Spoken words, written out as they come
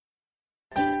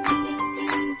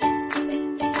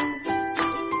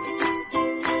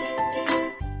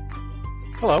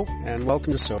Hello, and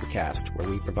welcome to Sobercast, where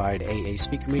we provide AA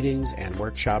speaker meetings and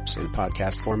workshops in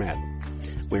podcast format.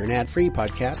 We're an ad-free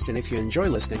podcast, and if you enjoy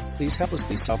listening, please help us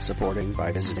be self-supporting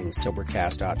by visiting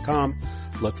Sobercast.com,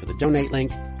 look for the donate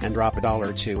link, and drop $1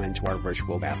 or $2 into our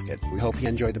virtual basket. We hope you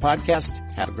enjoy the podcast.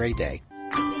 Have a great day.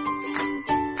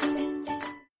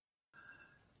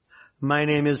 My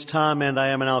name is Tom, and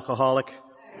I am an alcoholic.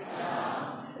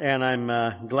 And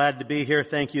I'm glad to be here.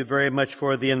 Thank you very much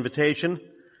for the invitation.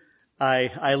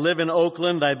 I live in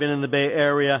Oakland. I've been in the Bay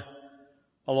Area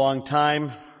a long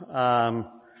time.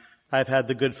 I've had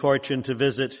the good fortune to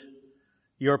visit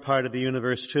your part of the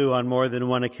universe too on more than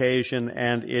one occasion,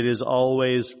 and it is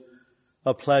always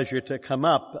a pleasure to come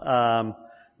up,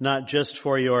 not just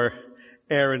for your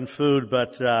air and food,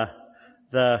 but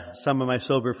some of my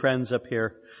sober friends up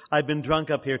here. I've been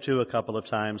drunk up here too a couple of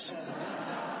times.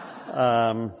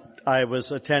 I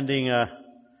was attending a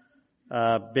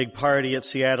big party at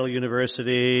Seattle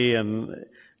University, and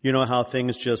you know how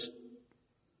things just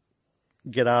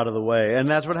get out of the way. And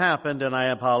that's what happened, and I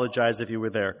apologize if you were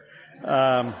there.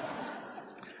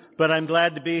 But I'm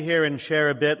glad to be here and share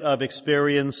a bit of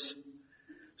experience,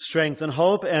 strength, and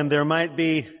hope. And there might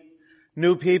be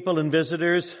new people and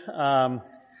visitors. AA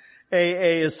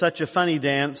is such a funny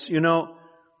dance. You know,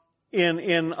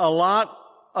 in a lot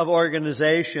of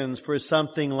organizations for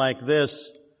something like this,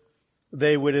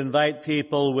 they would invite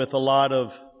people with a lot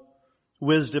of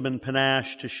wisdom and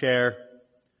panache to share.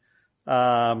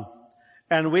 And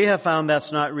we have found that's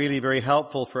not really very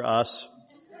helpful for us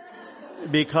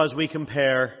because we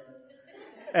compare.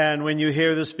 And when you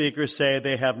hear the speakers say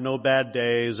they have no bad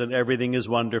days and everything is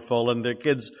wonderful and their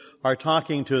kids are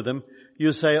talking to them,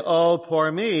 you say, oh,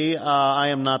 poor me,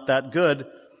 I am not that good.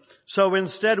 So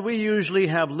instead, we usually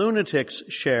have lunatics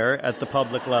share at the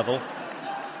public level.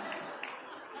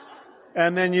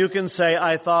 And then you can say,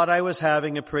 I thought I was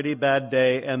having a pretty bad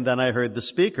day, and then I heard the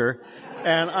speaker,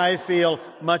 and I feel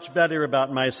much better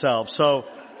about myself. So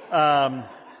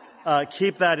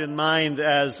keep that in mind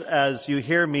as you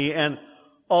hear me, and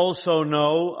also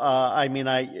know,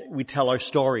 we tell our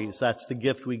stories. That's the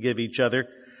gift we give each other.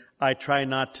 I try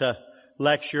not to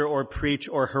lecture or preach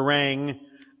or harangue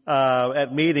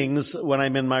at meetings when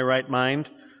I'm in my right mind.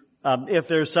 If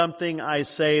there's something I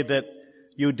say that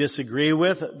you disagree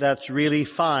with, that's really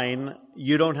fine.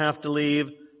 You don't have to leave.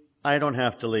 I don't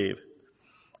have to leave.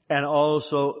 And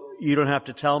also, you don't have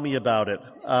to tell me about it.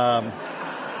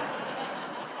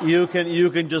 You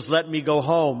can just let me go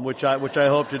home, which I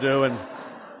hope to do,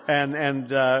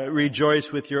 and rejoice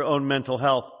with your own mental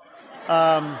health.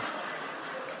 I'm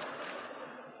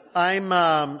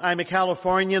a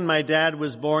Californian. My dad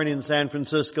was born in San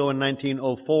Francisco in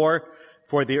 1904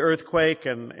 for the earthquake,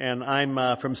 and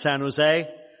I'm from San Jose,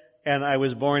 and I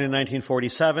was born in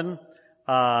 1947,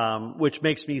 which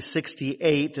makes me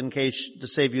 68 to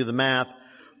save you the math.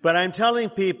 But I'm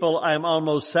telling people I'm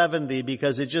almost 70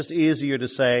 because it's just easier to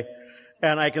say,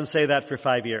 and I can say that for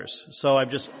 5 years. So I'm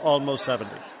just almost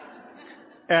 70.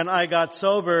 And I got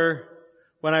sober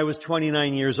when I was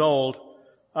 29 years old.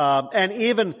 And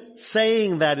even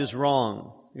saying that is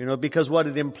wrong, you know, because what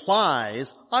it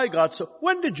implies,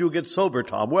 when did you get sober,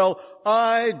 Tom? Well,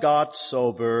 I got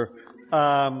sober.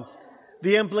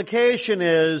 The implication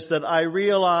is that I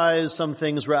realized some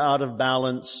things were out of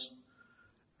balance,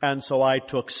 and so I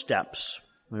took steps,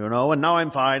 you know, and now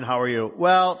I'm fine. How are you?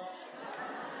 Well,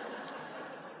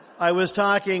 I was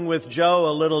talking with Joe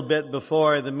a little bit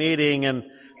before the meeting, and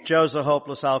Joe's a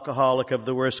hopeless alcoholic of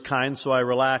the worst kind, so I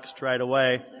relaxed right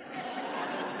away.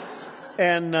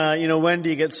 And, when do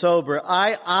you get sober?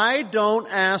 I don't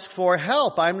ask for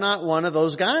help. I'm not one of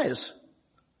those guys.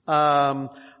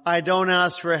 I don't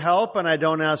ask for help, and I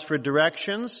don't ask for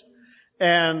directions.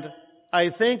 And I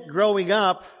think growing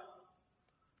up,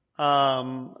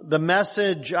 the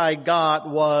message I got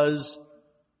was,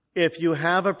 if you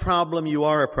have a problem, you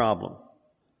are a problem.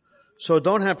 So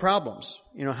don't have problems.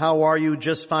 You know, how are you?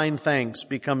 Just fine, thanks,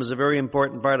 becomes a very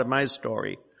important part of my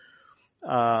story.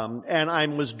 And I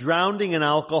was drowning in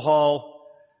alcohol,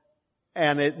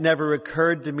 and it never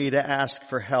occurred to me to ask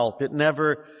for help. It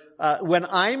never, when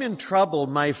I'm in trouble,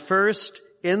 my first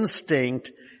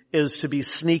instinct is to be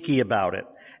sneaky about it.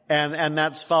 And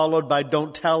that's followed by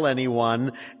don't tell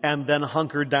anyone, and then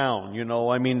hunker down,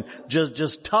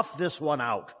 just tough this one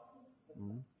out.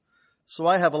 So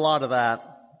I have a lot of that.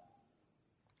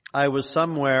 I was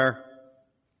somewhere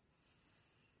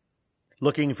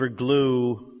looking for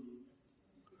glue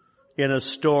in a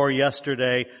store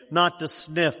yesterday, not to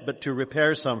sniff, but to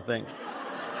repair something.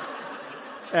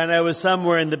 And I was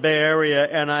somewhere in the Bay Area,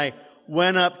 and I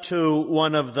went up to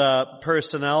one of the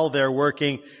personnel there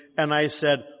working, and I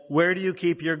said, "Where do you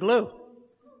keep your glue?"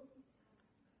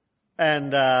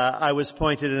 And I was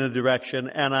pointed in a direction,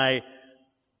 and I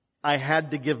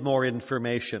had to give more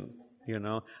information, you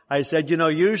know. I said, you know,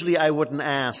 usually I wouldn't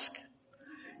ask.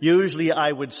 Usually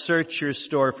I would search your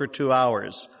store for 2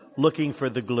 hours looking for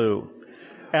the glue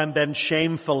and then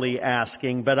shamefully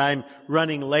asking, but I'm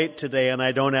running late today and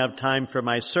I don't have time for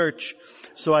my search.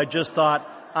 So I just thought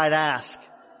I'd ask.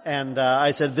 And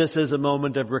I said, this is a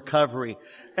moment of recovery.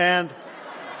 And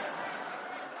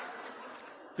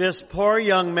this poor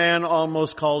young man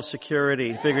almost called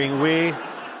security, figuring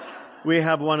we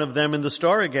have one of them in the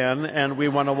store again and we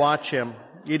want to watch him.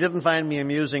 He didn't find me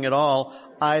amusing at all.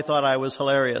 I thought I was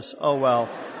hilarious. Oh well.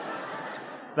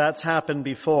 That's happened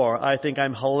before. I think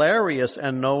I'm hilarious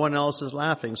and no one else is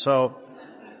laughing. So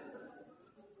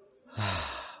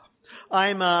I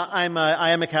am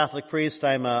a Catholic priest.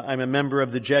 I'm a member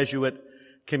of the Jesuit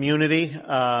community.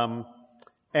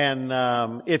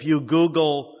 If you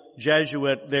Google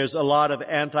Jesuit, there's a lot of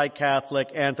anti-Catholic,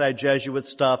 anti-Jesuit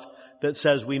stuff that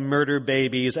says we murder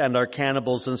babies and are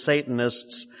cannibals and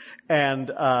Satanists. And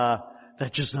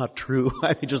that's just not true.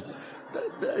 I mean, just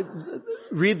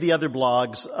read the other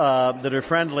blogs that are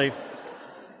friendly.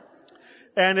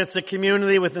 And it's a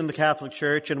community within the Catholic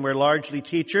Church, and we're largely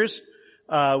teachers.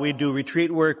 We do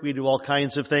retreat work. We do all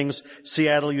kinds of things.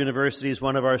 Seattle University is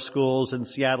one of our schools, and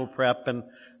Seattle Prep, and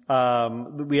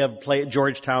we have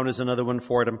Georgetown is another one,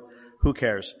 Fordham. Who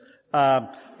cares?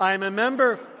 I'm a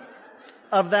member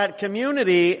of that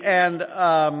community, and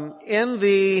in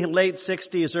the late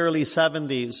 60s, early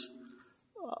 70s,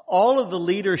 all of the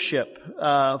leadership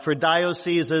for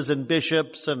dioceses and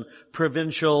bishops and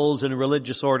provincials and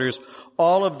religious orders,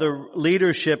 all of the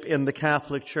leadership in the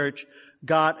Catholic Church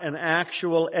got an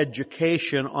actual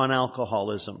education on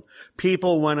alcoholism.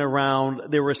 People went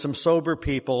around, there were some sober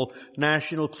people,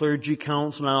 National Clergy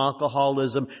Council on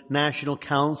Alcoholism, National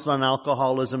Council on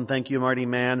Alcoholism, thank you Marty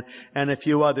Mann, and a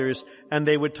few others, and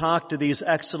they would talk to these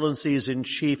excellencies in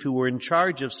chief who were in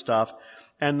charge of stuff,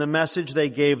 and the message they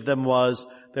gave them was,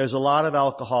 there's a lot of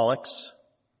alcoholics,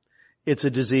 it's a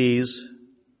disease,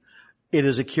 it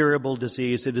is a curable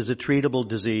disease, it is a treatable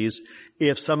disease.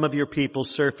 If some of your people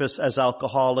surface as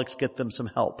alcoholics, get them some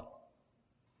help.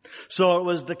 So it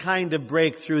was to kind of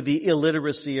break through the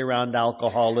illiteracy around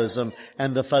alcoholism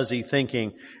and the fuzzy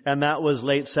thinking. And that was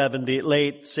late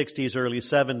 60s, early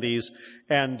 70s.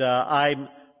 And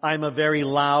I'm a very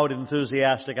loud,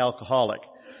 enthusiastic alcoholic.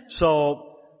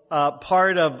 So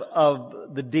part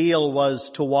of the deal was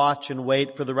to watch and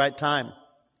wait for the right time.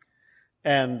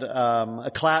 And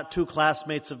two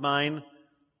classmates of mine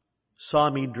saw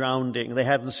me drowning. They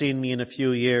hadn't seen me in a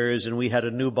few years, and we had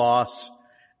a new boss,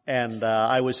 and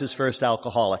I was his first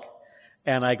alcoholic.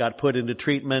 And I got put into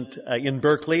treatment in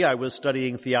Berkeley. I was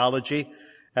studying theology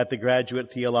at the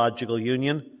Graduate Theological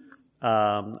Union.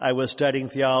 I was studying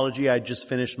theology. I just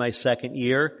finished my second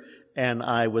year, and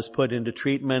I was put into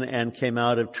treatment and came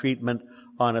out of treatment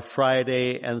on a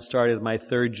Friday and started my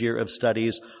third year of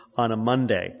studies on a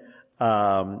Monday.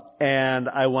 And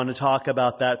I want to talk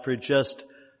about that for just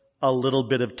a little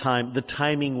bit of time. The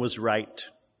timing was right.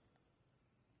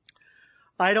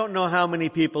 I don't know how many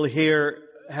people here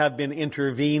have been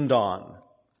intervened on.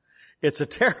 It's a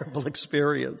terrible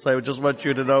experience. I just want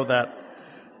you to know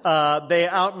that. They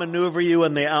outmaneuver you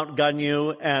and they outgun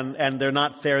you, and they're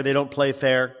not fair. They don't play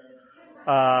fair.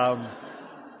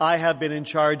 I have been in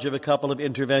charge of a couple of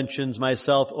interventions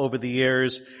myself over the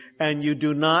years, and you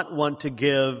do not want to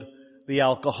give the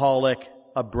alcoholic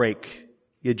a break.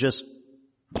 You just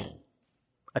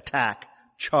attack,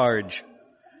 charge.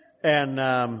 And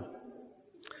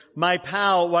my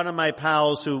pal, one of my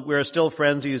pals who we're still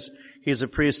friends, he's a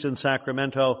priest in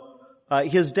Sacramento,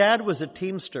 his dad was a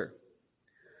teamster.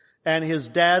 And his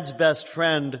dad's best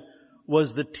friend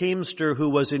was the teamster who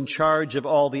was in charge of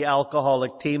all the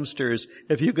alcoholic teamsters,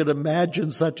 if you could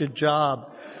imagine such a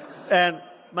job. And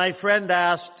my friend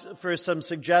asked for some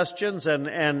suggestions, and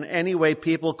anyway,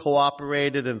 people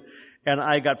cooperated, and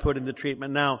I got put into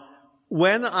treatment. Now,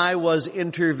 when I was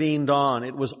intervened on,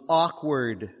 it was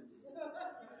awkward,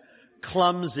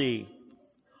 clumsy,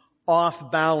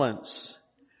 off balance,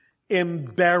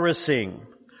 embarrassing.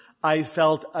 I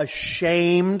felt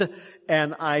ashamed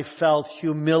and I felt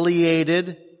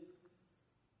humiliated.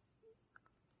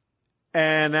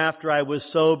 And after I was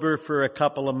sober for a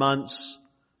couple of months,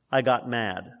 I got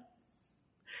mad.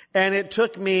 And it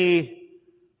took me,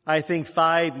 I think,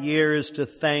 5 years to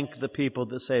thank the people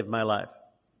that saved my life.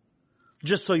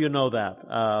 Just so you know that.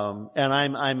 And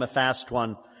I'm a fast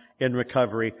one in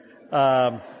recovery.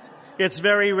 It's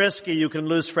very risky. You can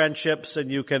lose friendships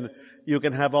and you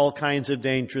can have all kinds of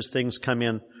dangerous things come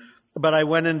in. But I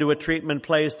went into a treatment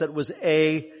place that was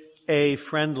AA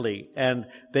friendly, and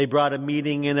they brought a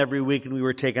meeting in every week, and we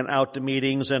were taken out to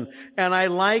meetings, and I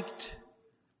liked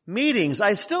meetings.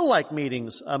 I still like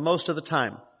meetings most of the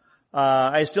time.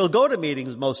 I still go to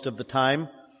meetings most of the time.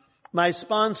 My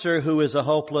sponsor, who is a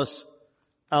hopeless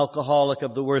alcoholic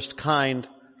of the worst kind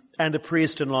and a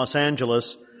priest in Los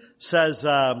Angeles, says,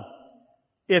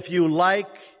 if you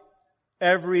like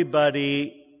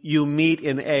everybody you meet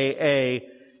in AA,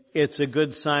 it's a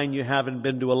good sign you haven't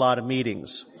been to a lot of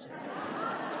meetings.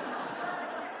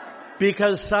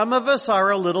 Because some of us are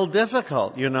a little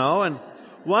difficult, and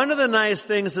one of the nice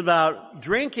things about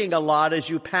drinking a lot is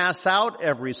you pass out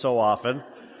every so often,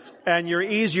 and you're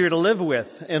easier to live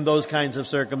with in those kinds of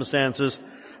circumstances.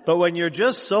 But when you're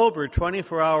just sober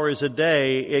 24 hours a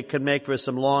day, it can make for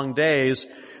some long days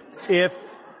if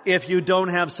you don't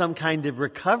have some kind of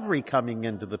recovery coming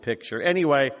into the picture.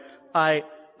 Anyway, I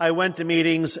went to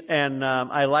meetings, and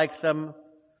I liked them,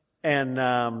 and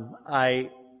I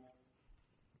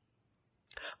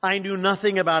knew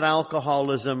nothing about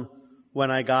alcoholism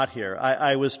when I got here.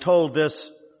 I was told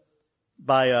this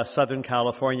by a Southern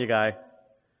California guy.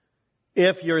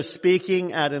 If you're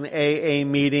speaking at an AA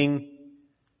meeting,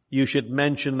 you should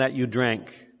mention that you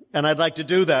drank. And I'd like to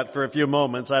do that for a few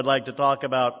moments. I'd like to talk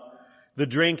about the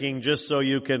drinking just so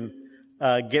you can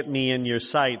get me in your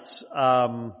sights.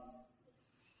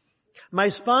 My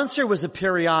sponsor was a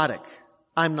periodic.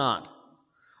 I'm not.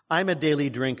 I'm a daily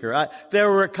drinker. There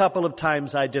were a couple of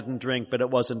times I didn't drink, but it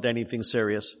wasn't anything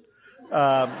serious.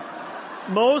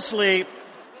 Mostly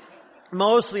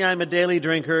I'm a daily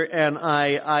drinker, and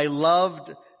I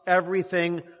loved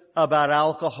everything about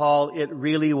alcohol. It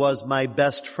really was my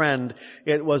best friend.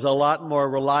 It was a lot more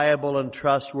reliable and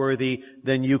trustworthy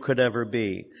than you could ever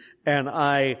be. And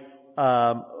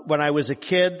when I was a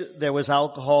kid, there was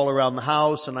alcohol around the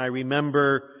house, and I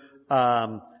remember,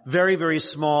 very, very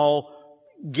small,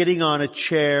 getting on a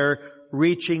chair,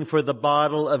 reaching for the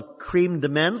bottle of creme de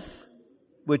menthe,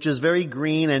 which is very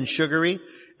green and sugary,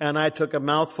 and I took a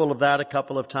mouthful of that a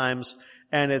couple of times,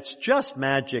 and it's just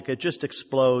magic. It just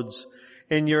explodes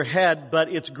in your head, but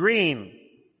it's green.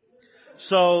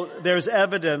 So there's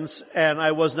evidence, and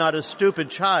I was not a stupid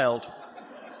child.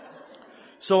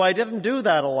 So I didn't do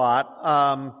that a lot.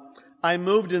 I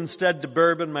moved instead to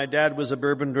bourbon. My dad was a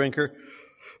bourbon drinker.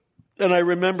 And I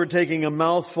remember taking a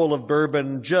mouthful of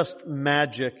bourbon, just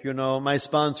magic, My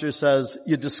sponsor says,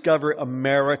 you discover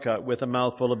America with a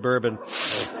mouthful of bourbon.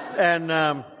 And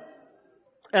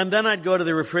then I'd go to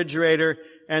the refrigerator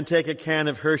and take a can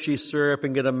of Hershey syrup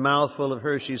and get a mouthful of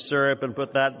Hershey syrup and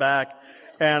put that back.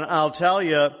 And I'll tell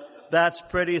you, that's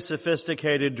pretty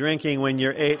sophisticated drinking when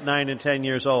you're 8, 9, and 10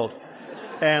 years old.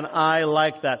 And I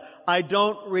like that. I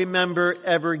don't remember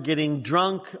ever getting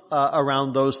drunk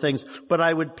around those things, but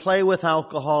I would play with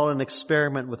alcohol and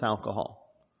experiment with alcohol.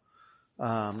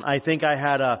 I think I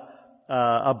had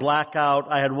a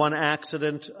blackout. I had one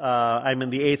accident. I'm in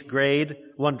the 8th grade.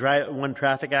 One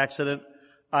traffic accident.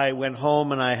 I went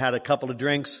home and I had a couple of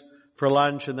drinks for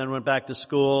lunch and then went back to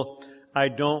school. I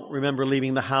don't remember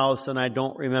leaving the house, and I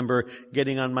don't remember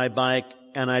getting on my bike,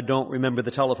 and I don't remember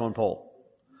the telephone pole.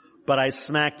 But I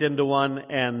smacked into one,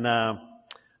 and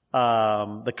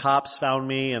the cops found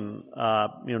me and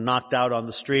knocked out on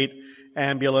the street.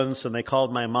 Ambulance, and they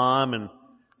called my mom, and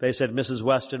they said, Mrs.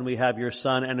 Weston, we have your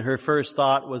son. And her first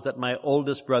thought was that my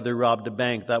oldest brother robbed a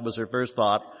bank. That was her first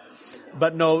thought.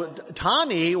 But no,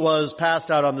 Tommy was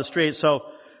passed out on the street. So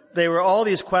there were all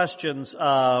these questions.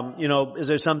 Is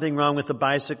there something wrong with the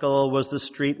bicycle? Was the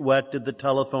street wet? Did the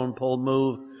telephone pole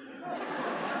move?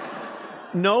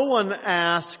 No one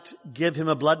asked, give him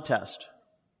a blood test.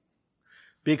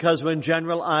 Because when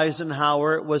General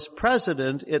Eisenhower was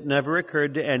president, it never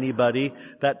occurred to anybody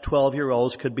that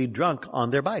 12-year-olds could be drunk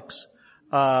on their bikes.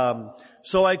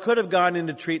 So I could have gone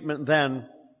into treatment then,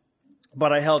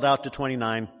 but I held out to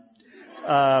 29.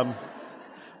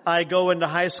 I go into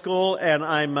high school, and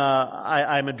I'm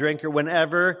a drinker.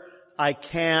 Whenever I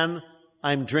can,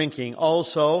 I'm drinking.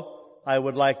 Also, I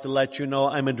would like to let you know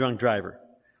I'm a drunk driver.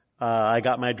 I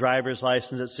got my driver's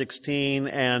license at 16,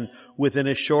 and within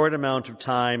a short amount of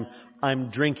time,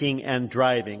 I'm drinking and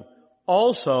driving.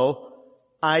 Also,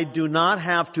 I do not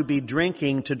have to be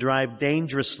drinking to drive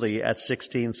dangerously at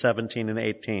 16, 17, and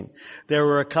 18. There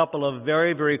were a couple of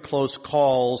very, very close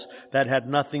calls that had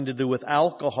nothing to do with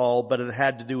alcohol, but it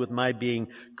had to do with my being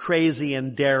crazy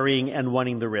and daring and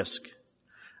wanting the risk.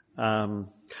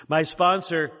 My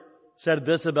sponsor said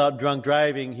this about drunk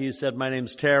driving. He said, my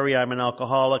name's Terry, I'm an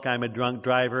alcoholic, I'm a drunk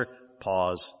driver.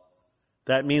 Pause.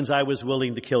 That means I was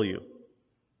willing to kill you.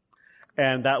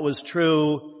 And that was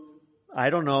true, I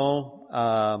don't know,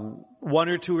 1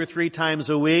 or 2 or 3 times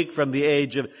a week from the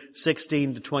age of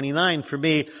 16 to 29. For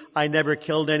me, I never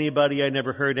killed anybody. I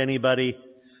never hurt anybody.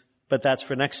 But that's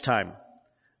for next time.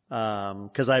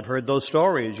 'Cause I've heard those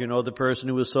stories. You know, the person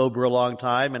who was sober a long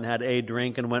time and had a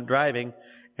drink and went driving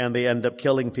and they end up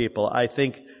killing people. I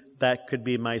think that could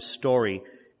be my story.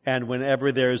 And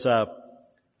whenever there's a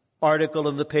article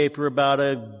in the paper about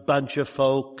a bunch of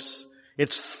folks,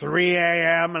 it's 3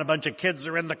 a.m. and a bunch of kids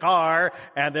are in the car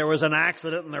and there was an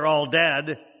accident and they're all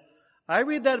dead, I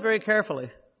read that very carefully,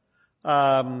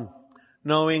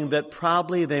 knowing that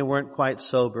probably they weren't quite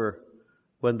sober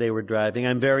when they were driving.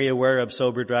 I'm very aware of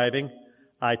sober driving.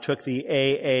 I took the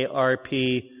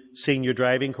AARP senior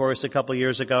driving course a couple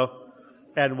years ago.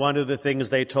 And one of the things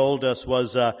they told us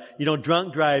was,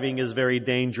 drunk driving is very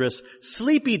dangerous.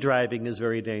 Sleepy driving is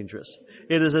very dangerous.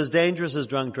 It is as dangerous as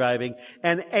drunk driving.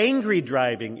 And angry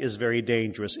driving is very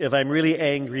dangerous. If I'm really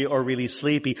angry or really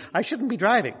sleepy, I shouldn't be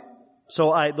driving.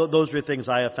 So those are things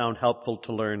I have found helpful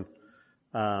to learn.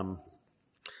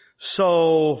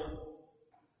 So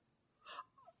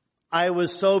I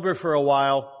was sober for a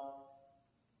while,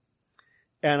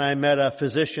 and I met a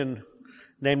physician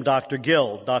named Dr.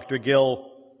 Gill. Dr. Gill,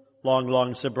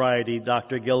 long sobriety.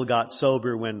 Dr. Gill got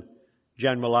sober when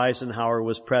General Eisenhower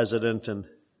was president, and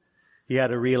he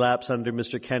had a relapse under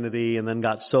Mr. Kennedy and then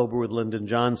got sober with Lyndon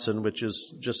Johnson, which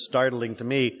is just startling to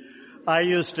me. I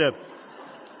used to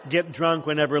get drunk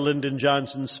whenever Lyndon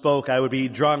Johnson spoke. I would be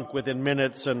drunk within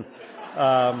minutes, and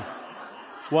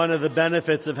one of the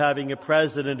benefits of having a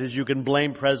president is you can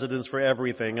blame presidents for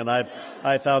everything, and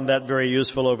I found that very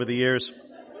useful over the years.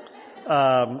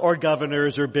 Or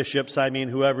governors or bishops,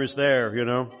 whoever's there, you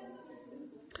know.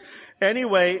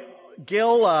 Anyway,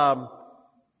 Gill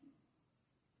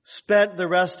spent the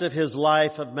rest of his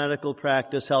life of medical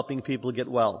practice helping people get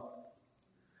well.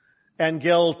 And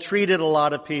Gill treated a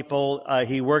lot of people.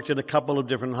 He worked in a couple of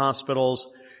different hospitals,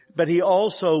 but he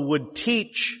also would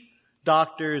teach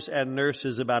doctors and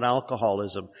nurses about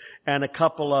alcoholism. And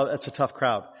it's a tough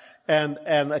crowd.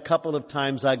 And a couple of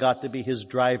times I got to be his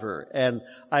driver, and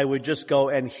I would just go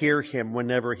and hear him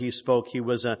whenever he spoke. He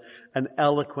was an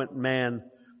eloquent man,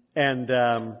 and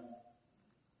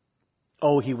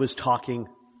he was talking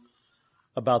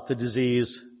about the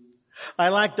disease. I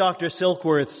like Dr.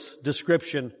 Silkworth's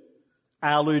description,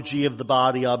 allergy of the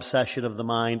body, obsession of the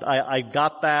mind. I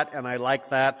got that, and I like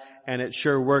that, and it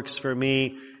sure works for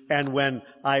me. And when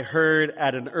I heard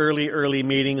at an early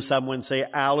meeting someone say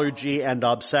allergy and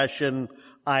obsession,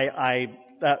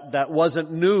 that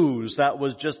wasn't news. That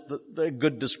was just the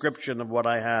good description of what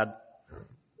I had.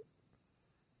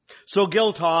 So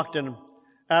Gill talked and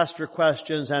asked her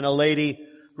questions, and a lady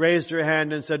raised her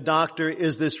hand and said, "Doctor,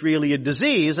 is this really a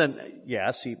disease?" And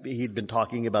yes, he'd been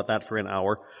talking about that for an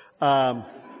hour.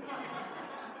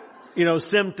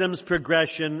 Symptoms,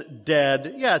 progression,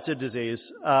 dead. Yeah, it's a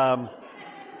disease.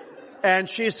 And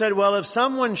she said, well, if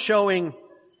someone's showing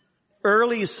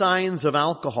early signs of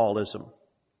alcoholism,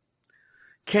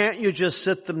 can't you just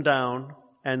sit them down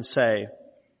and say,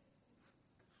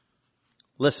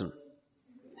 listen,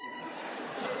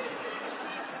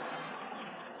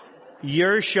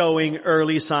 you're showing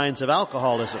early signs of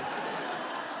alcoholism.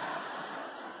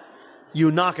 You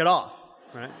knock it off,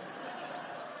 right?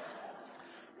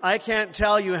 I can't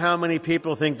tell you how many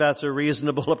people think that's a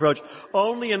reasonable approach.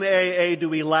 Only in AA do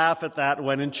we laugh at that.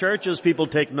 When in churches people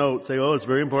take note, say, it's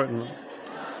very important.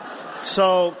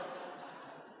 So,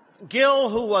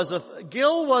 Gill was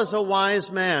a wise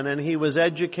man, and he was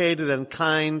educated and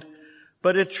kind,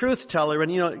 but a truth teller.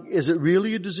 And is it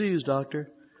really a disease, doctor?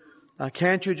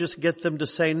 Can't you just get them to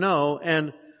say no?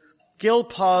 And Gill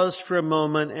paused for a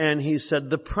moment and he said,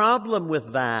 the problem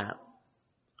with that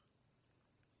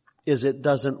is it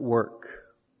doesn't work.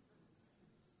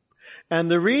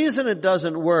 And the reason it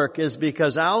doesn't work is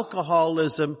because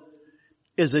alcoholism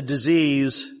is a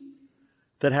disease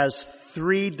that has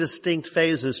 3 distinct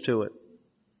phases to it.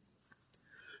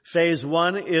 Phase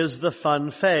 1 is the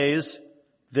fun phase.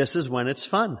 This is when it's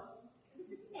fun.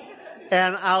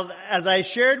 And as I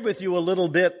shared with you a little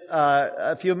bit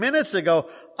a few minutes ago,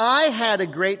 I had a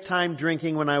great time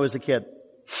drinking when I was a kid.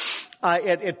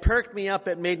 It perked me up.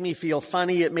 It made me feel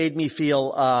funny. It made me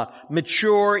feel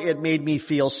mature. It made me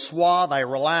feel suave. I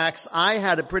relaxed. I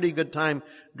had a pretty good time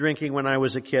drinking when I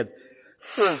was a kid.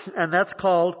 And that's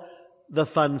called the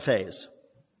fun phase.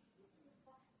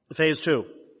 Phase 2.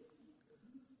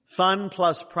 Fun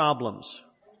plus problems.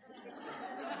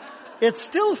 It's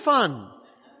still fun.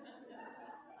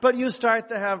 But you start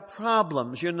to have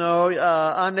problems,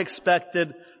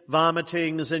 unexpected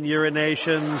vomitings and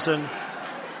urinations and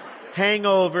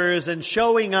hangovers and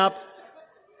showing up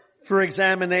for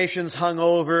examinations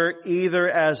hungover, either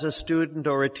as a student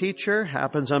or a teacher,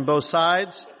 happens on both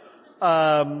sides.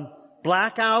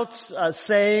 Blackouts,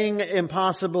 saying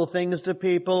impossible things to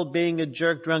people, being a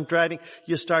jerk, drunk driving,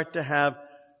 you start to have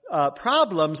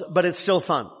problems, but it's still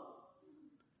fun.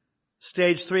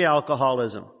 Stage 3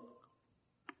 alcoholism.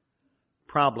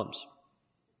 Problems.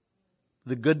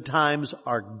 The good times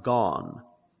are gone.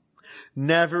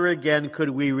 Never again could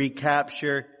we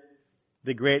recapture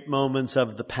the great moments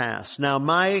of the past. Now,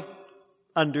 my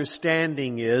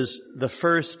understanding is the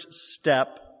first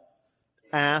step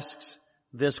asks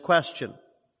this question: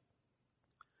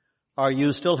 are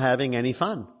you still having any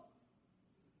fun?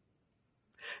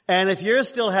 And if you're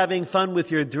still having fun with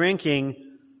your drinking,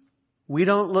 we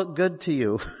don't look good to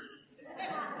you.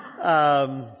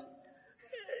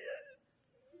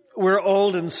 We're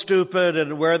old and stupid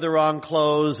and wear the wrong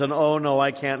clothes and, oh no,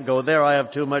 I can't go there. I have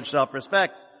too much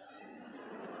self-respect.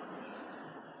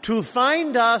 To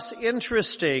find us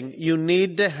interesting, you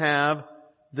need to have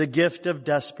the gift of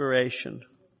desperation.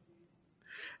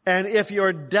 And if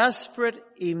you're desperate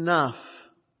enough,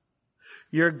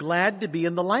 you're glad to be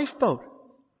in the lifeboat,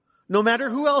 no matter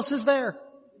who else is there.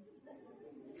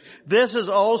 This is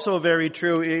also very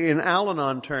true in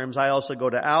Al-Anon terms. I also go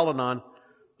to Al-Anon.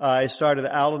 I started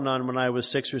Al-Anon when I was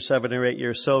 6 or 7 or 8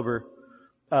 years sober,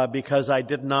 because I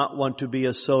did not want to be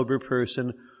a sober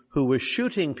person who was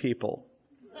shooting people.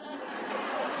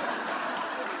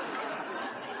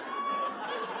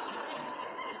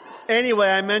 Anyway,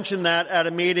 I mentioned that at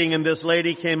a meeting, and this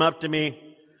lady came up to me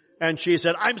and she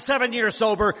said, I'm 7 years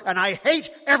sober and I hate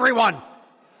everyone.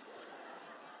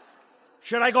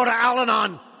 Should I go to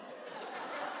Al-Anon?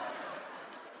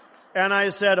 And I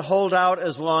said, hold out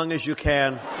as long as you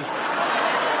can.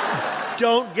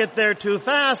 Don't get there too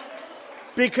fast,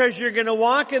 because you're going to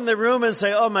walk in the room and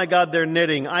say, oh my God, they're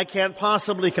knitting. I can't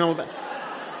possibly come back.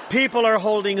 People are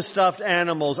holding stuffed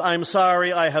animals. I'm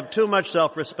sorry, I have too much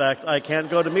self-respect. I can't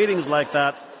go to meetings like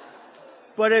that.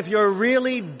 But if you're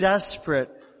really desperate,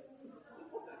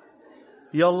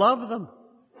 you'll love them,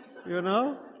 you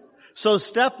know? So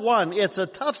step 1, it's a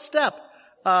tough step.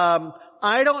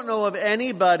 I don't know of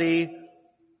anybody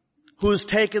who's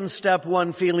taken step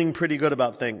 1 feeling pretty good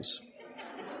about things.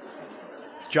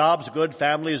 Job's good,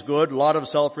 family's good, a lot of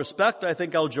self-respect. I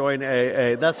think I'll join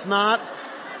AA. That's not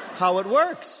how it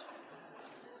works.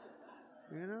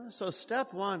 You know, so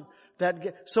step 1.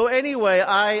 So anyway,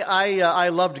 I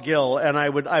loved Gil, and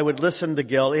I would listen to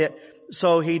Gil.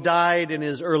 So he died in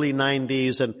his early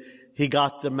 90s, and he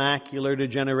got the macular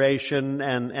degeneration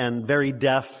and very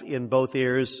deaf in both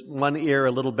ears, one ear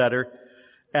a little better.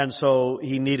 And so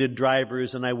he needed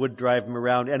drivers, and I would drive him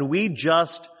around. And we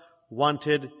just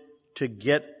wanted to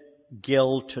get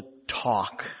Gil to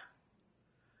talk,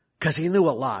 because he knew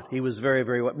a lot. He was very,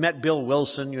 very well. Met Bill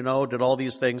Wilson, you know, did all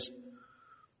these things.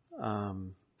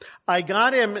 I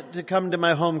got him to come to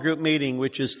my home group meeting,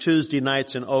 which is Tuesday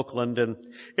nights in Oakland. And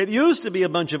it used to be a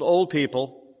bunch of old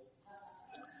people.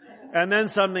 And then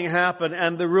something happened,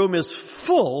 and the room is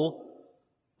full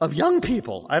of young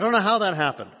people. I don't know how that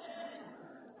happened.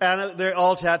 And they're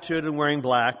all tattooed and wearing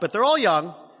black, but they're all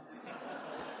young.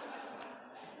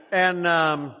 And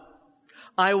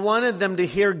I wanted them to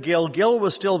hear Gil. Gil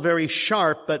was still very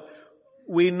sharp, but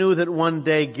we knew that one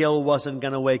day Gil wasn't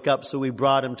going to wake up, so we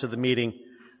brought him to the meeting.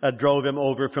 Drove him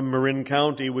over from Marin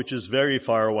County, which is very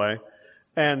far away.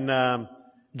 And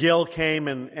Gil came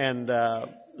and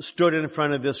stood in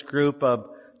front of this group of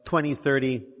 20,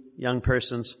 30 young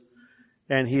persons.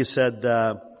 And he said,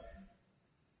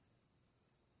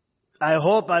 I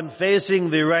hope I'm facing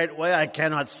the right way. I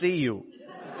cannot see you.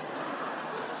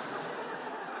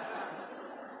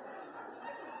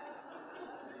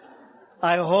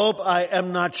 I hope I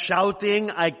am not shouting.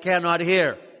 I cannot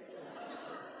hear.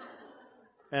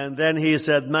 And then he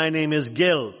said, my name is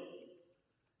Gil,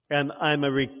 and I'm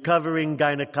a recovering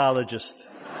gynecologist.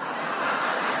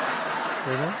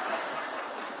 You know?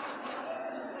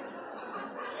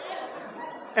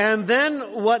 And then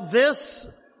what this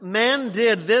man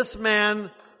did, this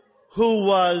man who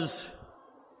was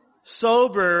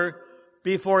sober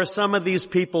before some of these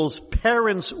people's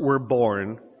parents were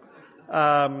born,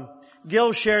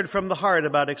 Gil shared from the heart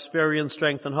about experience,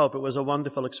 strength, and hope. It was a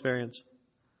wonderful experience.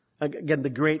 Again, the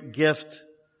great gift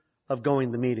of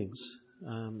going to meetings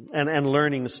and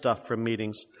learning stuff from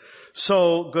meetings.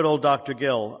 So, good old Dr.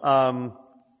 Gil.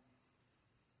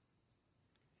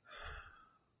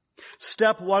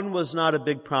 Step 1 was not a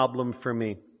big problem for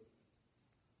me.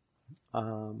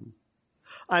 I'm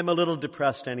a little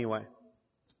depressed anyway.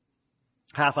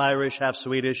 Half Irish, half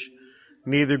Swedish.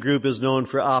 Neither group is known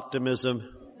for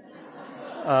optimism.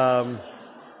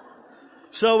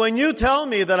 So when you tell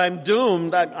me that I'm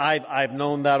doomed, I've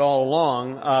known that all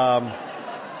along.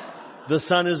 The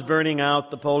sun is burning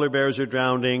out, the polar bears are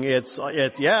drowning.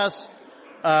 Yes.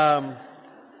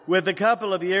 With a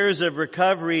couple of years of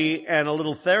recovery and a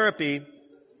little therapy,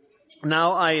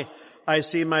 now I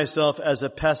see myself as a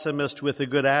pessimist with a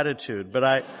good attitude, but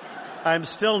I'm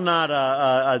still not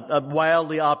a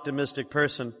wildly optimistic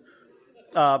person.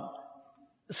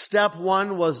 Step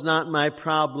 1 was not my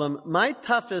problem. My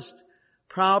toughest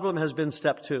problem has been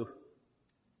step 2.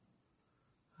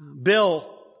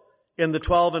 Bill, in the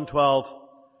 12 and 12,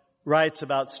 writes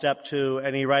about step 2,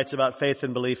 and he writes about faith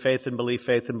and belief, faith and belief,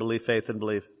 faith and belief, faith and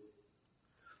belief.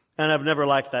 And I've never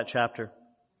liked that chapter.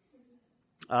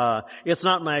 It's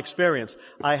not my experience.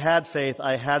 I had faith,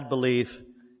 I had belief,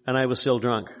 and I was still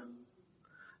drunk.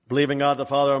 Believing God the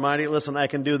Father Almighty, listen, I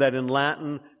can do that in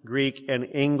Latin, Greek, and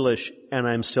English, and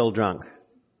I'm still drunk.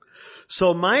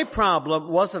 So my problem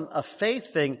wasn't a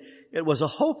faith thing, it was a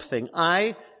hope thing.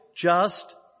 I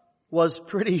just was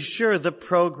pretty sure the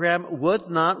program would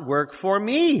not work for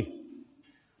me.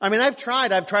 I mean, I've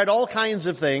tried all kinds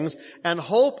of things, and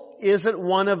hope isn't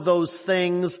one of those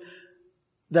things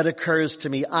that occurs to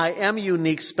me. I am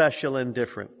unique, special, and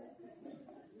different.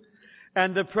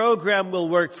 And the program will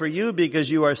work for you because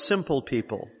you are simple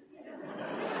people.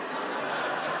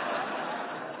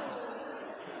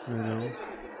 You know?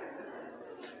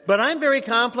 But I'm very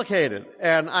complicated,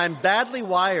 and I'm badly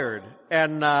wired,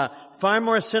 and far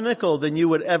more cynical than you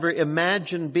would ever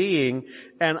imagine being,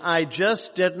 and I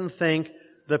just didn't think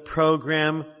the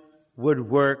program would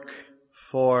work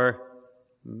for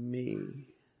me.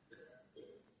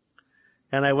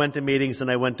 And I went to meetings, and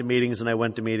I went to meetings, and I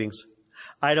went to meetings.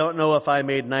 I don't know if I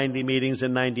made 90 meetings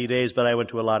in 90 days, but I went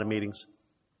to a lot of meetings.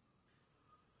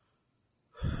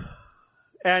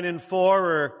 And in 4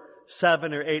 or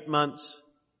 7 or 8 months,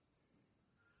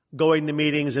 going to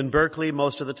meetings in Berkeley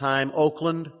most of the time,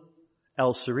 Oakland,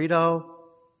 El Cerrito.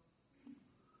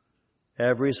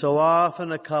 Every so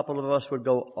often, a couple of us would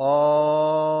go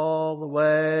all the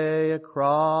way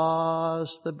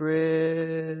across the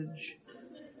bridge.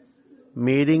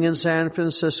 Meeting in San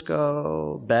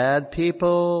Francisco. Bad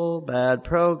people, bad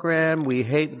program. We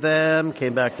hate them.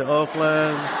 Came back to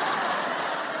Oakland.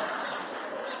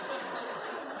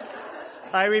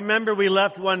 I remember we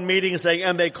left one meeting saying,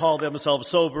 and they call themselves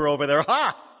sober over there.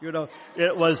 Ha! You know,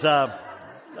 it was a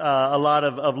lot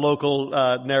of local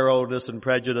narrowness and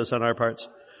prejudice on our parts.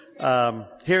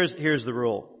 Here's the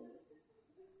rule.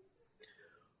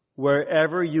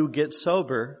 Wherever you get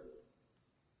sober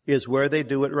is where they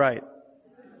do it right.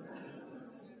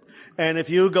 And if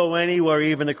you go anywhere,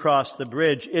 even across the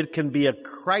bridge, it can be a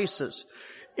crisis.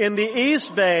 In the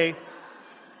East Bay,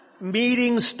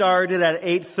 meetings started at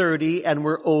 8:30 and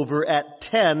were over at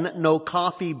 10, no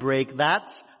coffee break.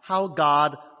 That's how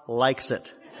God likes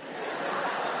it.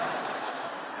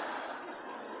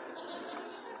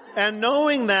 And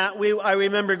knowing that, I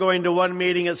remember going to one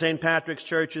meeting at St. Patrick's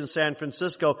Church in San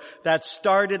Francisco that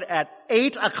started at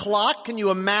 8 o'clock. Can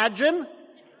you imagine?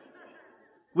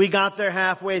 We got there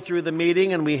halfway through the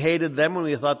meeting and we hated them when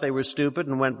we thought they were stupid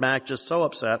and went back just so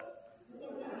upset.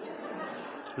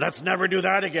 Let's never do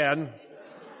that again.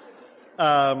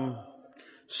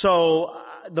 So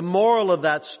the moral of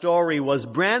that story was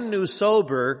brand new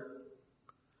sober.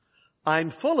 I'm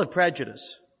full of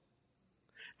prejudice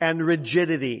and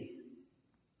rigidity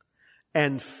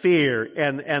and fear,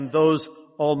 and those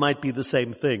all might be the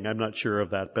same thing. I'm not sure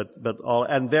of that, but all,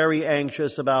 and very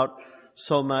anxious about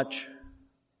so much.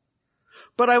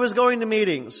 But I was going to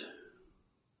meetings.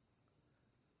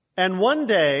 And one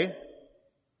day,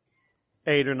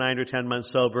 8 or 9 or 10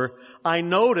 months sober, I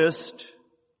noticed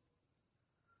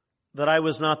that I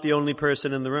was not the only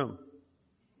person in the room.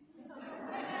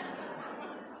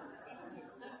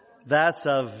 That's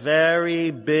a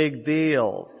very big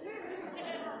deal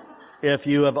if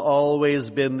you have always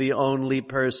been the only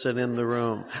person in the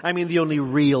room. I mean, the only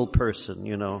real person,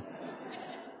 you know.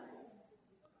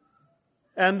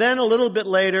 And then a little bit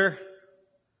later,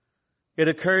 it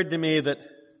occurred to me that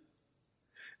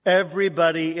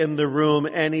everybody in the room,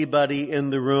 anybody in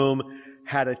the room,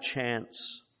 had a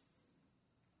chance.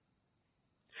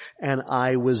 And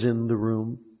I was in the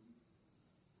room.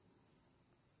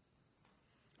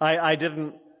 I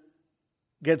didn't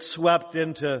get swept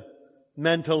into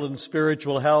mental and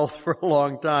spiritual health for a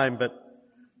long time, but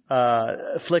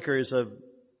flickers of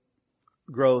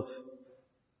growth.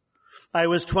 I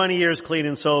was 20 years clean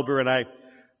and sober, and I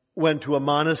went to a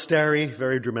monastery,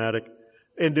 very dramatic,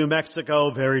 in New Mexico,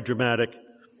 very dramatic.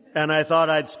 And I thought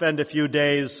I'd spend a few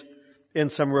days in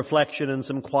some reflection and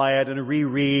some quiet and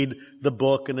reread the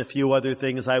book and a few other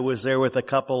things. I was there with a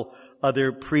couple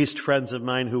other priest friends of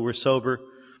mine who were sober,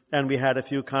 and we had a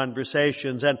few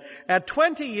conversations. And at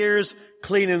 20 years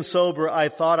clean and sober, I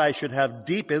thought I should have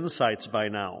deep insights by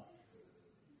now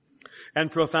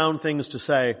and profound things to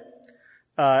say.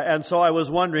 And so I was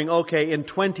wondering, okay, in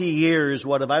 20 years,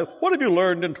 what have you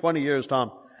learned in 20 years,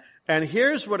 Tom? And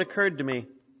here's what occurred to me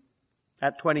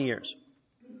at 20 years.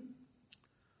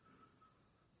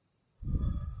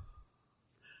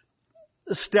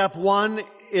 Step one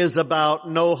is about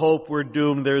no hope, we're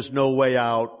doomed, there's no way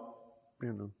out.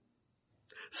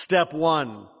 Step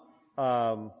one,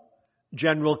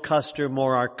 General Custer,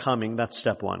 more are coming. That's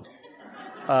step one.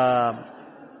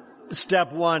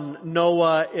 Step one,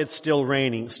 Noah, it's still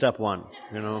raining. Step one.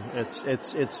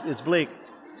 It's bleak.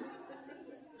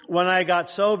 When I got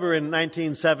sober in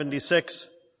 1976,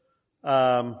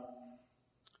 I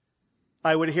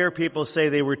would hear people say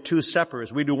they were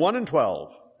two-steppers. We do 1 and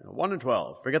 12. 1 and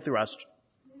 12. Forget the rest.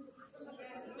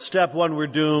 Step one, we're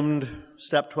doomed.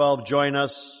 Step 12, join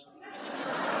us.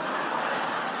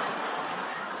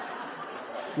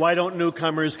 Why don't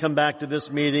newcomers come back to this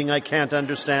meeting? I can't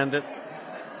understand it.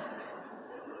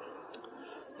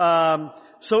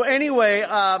 So anyway,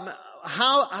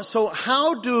 how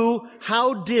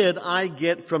did I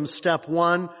get from step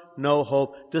one, no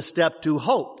hope, to step two,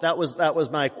 hope? That was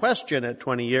my question at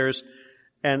 20 years.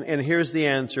 And here's the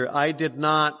answer. I did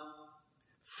not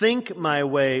think my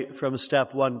way from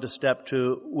step one to step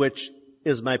two, which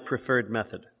is my preferred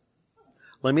method.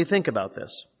 Let me think about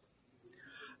this.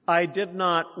 I did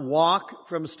not walk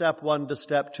from step one to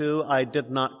step two. I did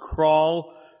not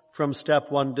crawl from step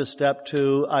one to step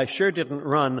two. I sure didn't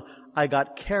run. I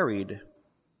got carried.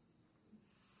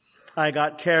 I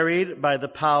got carried by the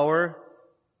power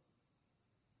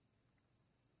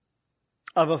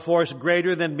of a force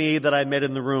greater than me that I met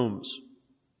in the rooms.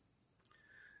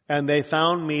 And they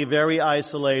found me very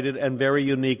isolated and very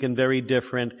unique and very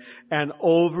different. And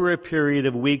over a period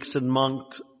of weeks and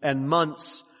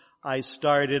months, I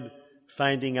started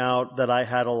finding out that I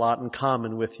had a lot in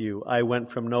common with you. I went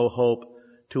from no hope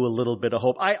to a little bit of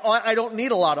hope. I don't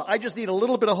need a lot I just need a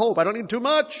little bit of hope. I don't need too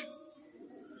much.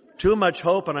 Too much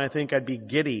hope and I think I'd be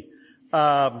giddy.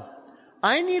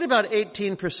 I need about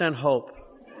 18% hope.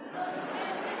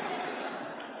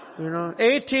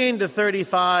 18 to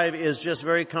 35 is just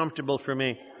very comfortable for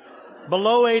me.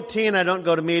 Below 18, I don't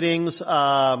go to meetings.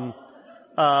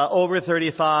 Over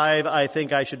 35, I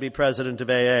think I should be president of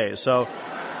AA.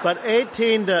 But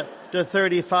 18 to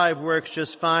 35 works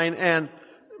just fine. And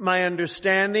my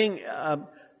understanding,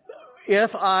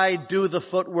 if I do the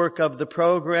footwork of the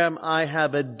program, I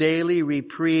have a daily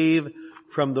reprieve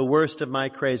from the worst of my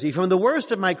crazy. From the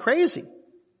worst of my crazy.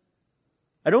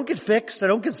 I don't get fixed. I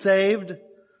don't get saved.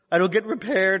 I don't get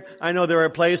repaired. I know there are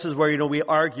places where, we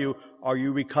argue, are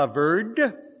you recovered?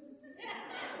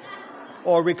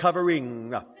 Or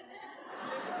recovering?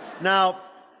 Now,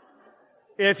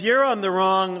 if you're on the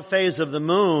wrong phase of the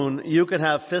moon, you could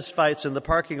have fistfights in the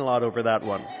parking lot over that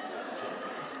one.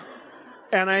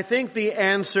 And I think the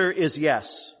answer is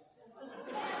yes.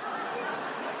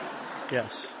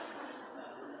 Yes.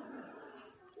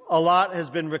 A lot has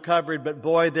been recovered, but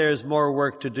boy, there's more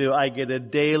work to do. I get a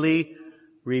daily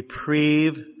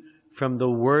reprieve from the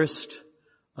worst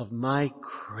of my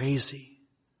crazy.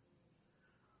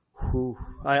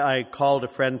 I called a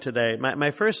friend today. My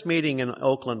first meeting in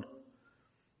Oakland,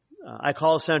 I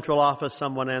called central office,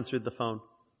 someone answered the phone.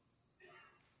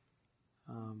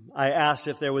 I asked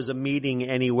if there was a meeting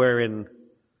anywhere in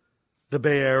the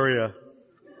Bay Area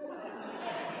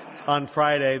on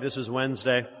Friday. This is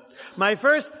Wednesday.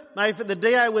 The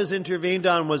day I was intervened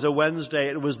on was a Wednesday.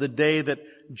 It was the day that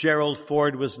Gerald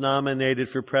Ford was nominated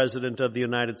for President of the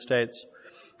United States.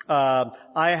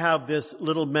 I have this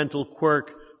little mental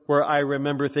quirk where I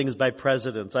remember things by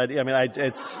presidents.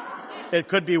 It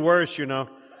could be worse,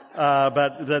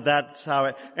 but that's how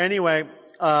it, anyway,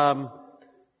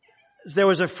 there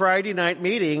was a Friday night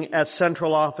meeting at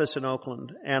central office in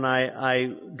Oakland, and I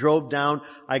drove down.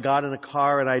 I got in a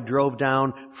car and I drove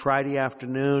down Friday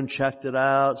afternoon, checked it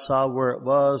out, saw where it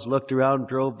was, looked around,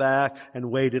 drove back,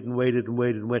 and waited.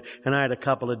 And I had a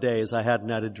couple of days. I hadn't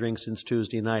had a drink since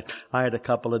Tuesday night. I had a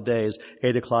couple of days,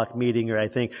 8 o'clock meeting, I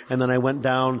think. And then I went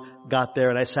down, got there,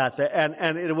 and I sat there,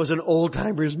 and it was an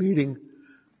old-timers meeting.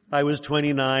 I was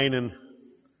 29 and,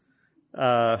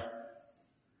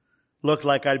 looked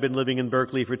like I'd been living in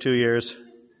Berkeley for 2 years.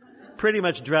 Pretty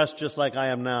much dressed just like I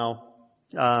am now.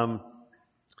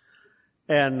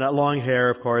 And long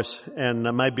hair, of course. And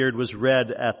my beard was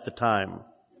red at the time.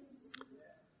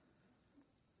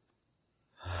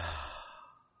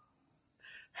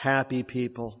 happy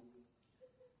people.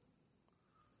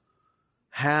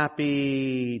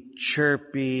 Happy,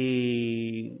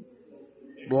 chirpy,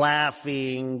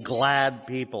 laughing, glad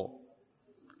people.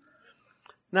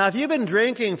 Now, if you've been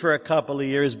drinking for a couple of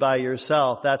years by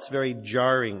yourself, that's very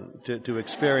jarring to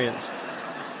experience.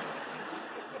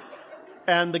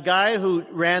 And the guy who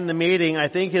ran the meeting, I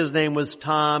think his name was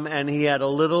Tom, and he had a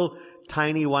little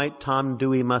tiny white Tom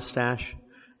Dewey mustache.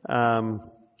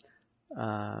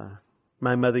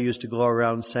 My mother used to go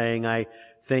around saying, I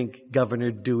think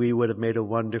Governor Dewey would have made a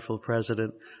wonderful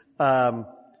president.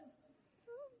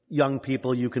 Young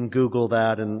people, you can Google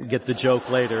that and get the joke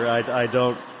later. I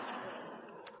don't.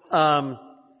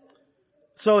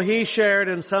 So he shared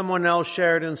and someone else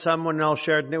shared and someone else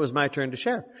shared, and it was my turn to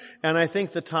share. And I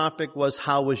think the topic was,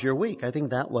 how was your week? I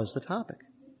think that was the topic.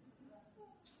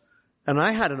 And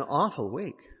I had an awful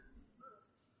week.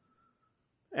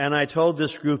 And I told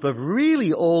this group of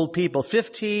really old people,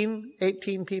 15,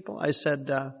 18 people, I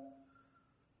said,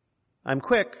 I'm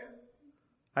quick.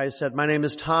 I said, my name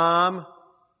is Tom.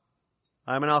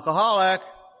 I'm an alcoholic.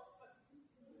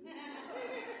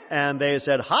 And they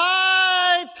said,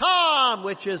 hi, Tom,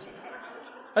 which is,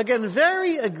 again,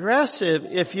 very aggressive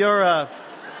if you're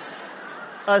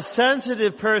a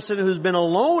sensitive person who's been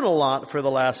alone a lot for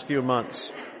the last few months.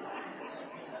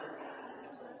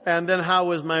 And then how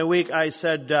was my week? I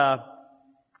said,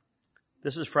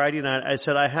 this is Friday night. I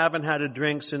said, I haven't had a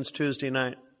drink since Tuesday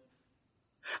night.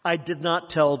 I did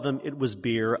not tell them it was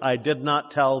beer. I did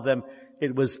not tell them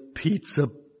it was pizza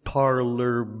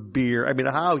parlor beer. I mean,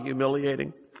 how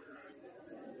humiliating.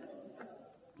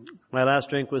 My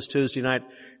last drink was Tuesday night.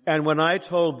 And when I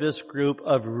told this group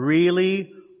of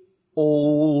really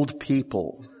old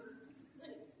people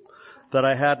that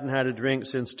I hadn't had a drink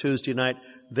since Tuesday night,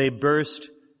 they burst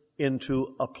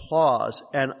into applause.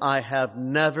 And I have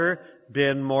never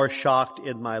been more shocked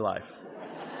in my life.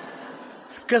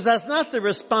 Because that's not the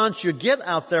response you get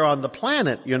out there on the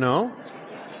planet, you know.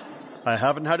 I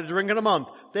haven't had a drink in a month.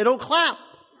 They don't clap.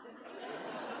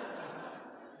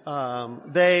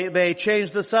 They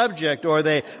change the subject, or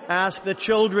they ask the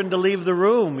children to leave the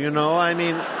room, you know, I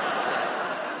mean.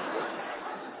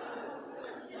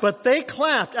 But they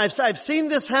clapped. I've seen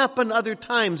this happen other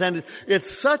times, and it's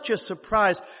such a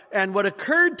surprise. And what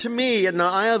occurred to me, and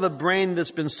I have a brain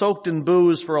that's been soaked in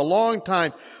booze for a long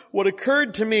time, what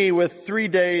occurred to me with 3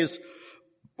 days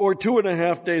or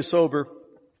 2.5 days sober,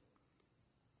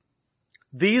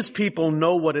 these people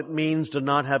know what it means to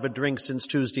not have a drink since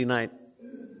Tuesday night.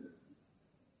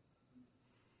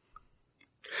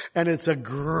 And it's a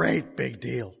great big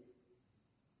deal.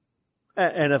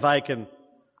 And if I can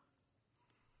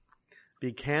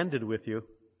be candid with you,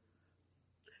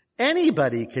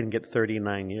 anybody can get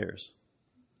 39 years.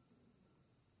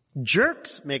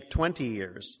 Jerks make 20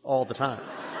 years all the time.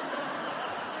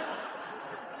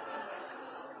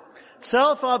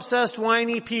 Self-obsessed,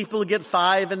 whiny people get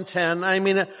 5 and 10. I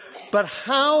mean, but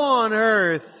how on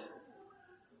earth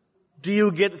do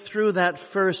you get through that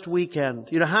first weekend?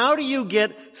 You know, how do you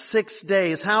get 6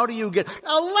 days? How do you get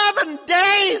 11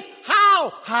 days?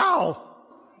 How?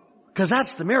 Because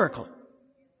that's the miracle.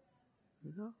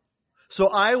 You know? So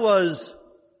I was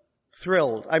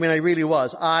thrilled. I mean, I really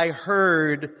was. I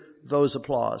heard those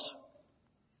applause.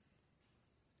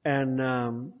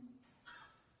 And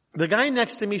the guy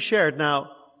next to me shared.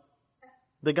 Now,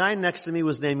 the guy next to me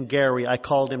was named Gary. I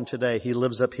called him today. He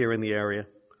lives up here in the area.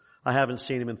 I haven't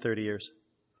seen him in 30 years.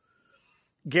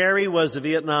 Gary was a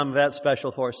Vietnam vet,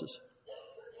 Special Forces.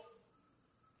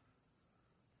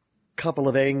 Couple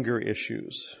of anger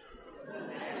issues.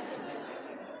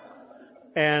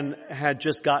 And had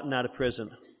just gotten out of prison.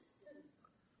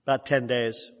 About 10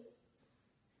 days.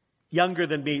 Younger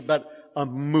than me, but a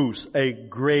moose. A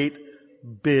great,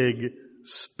 big,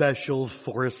 Special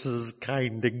Forces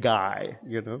kind of guy,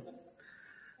 you know.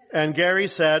 And Gary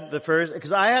said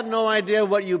because I have no idea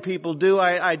what you people do.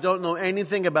 I don't know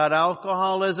anything about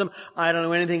alcoholism. I don't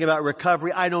know anything about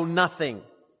recovery. I know nothing.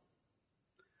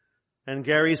 And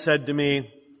Gary said to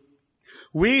me,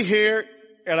 we here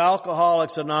at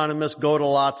Alcoholics Anonymous go to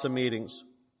lots of meetings.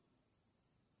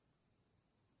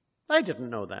 I didn't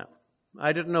know that.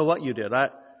 I didn't know what you did. I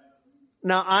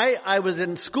was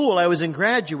in school. I was in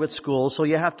graduate school, so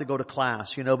you have to go to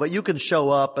class, you know, but you can show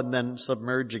up and then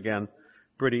submerge again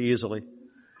pretty easily.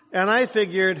 And I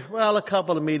figured, well, a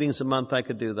couple of meetings a month, I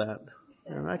could do that.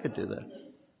 And I could do that.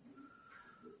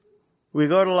 We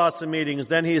go to lots of meetings.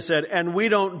 Then he said, and we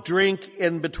don't drink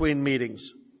in between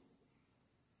meetings.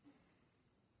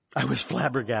 I was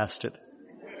flabbergasted.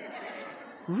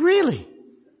 Really?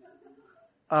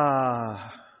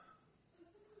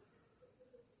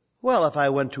 well, if I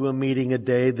went to a meeting a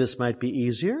day, this might be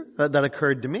easier. That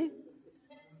occurred to me.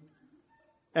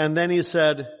 And then he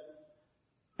said,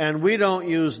 and we don't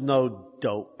use no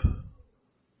dope.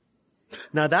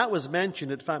 Now that was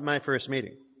mentioned at my first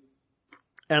meeting.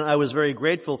 And I was very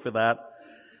grateful for that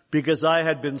because I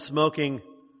had been smoking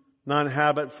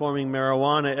non-habit forming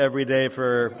marijuana every day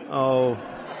for,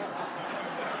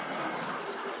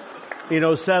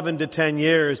 7 to 10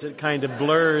 years. It kind of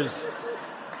blurs.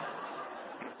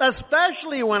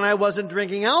 Especially when I wasn't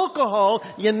drinking alcohol,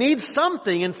 you need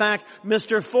something. In fact,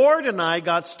 Mr. Ford and I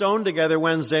got stoned together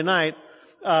Wednesday night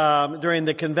during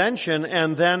the convention,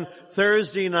 and then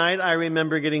Thursday night I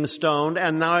remember getting stoned,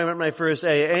 and now I'm at my first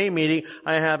AA meeting.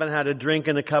 I haven't had a drink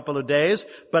in a couple of days,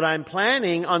 but I'm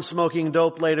planning on smoking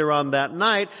dope later on that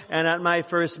night, and at my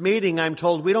first meeting I'm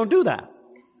told we don't do that.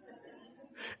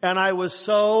 And I was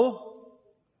so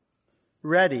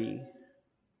ready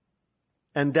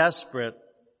and desperate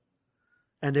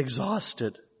and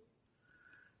exhausted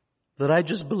that I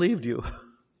just believed you.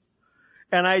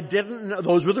 And I didn't know,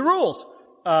 those were the rules.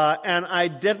 And I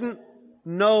didn't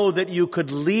know that you could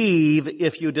leave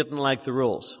if you didn't like the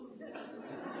rules.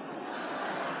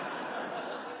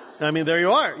 I mean, there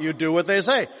you are. You do what they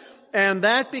say. And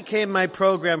that became my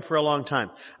program for a long time.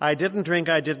 I didn't drink,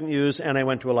 I didn't use, and I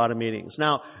went to a lot of meetings.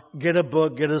 Now, get a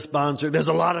book, get a sponsor. There's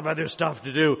a lot of other stuff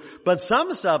to do. But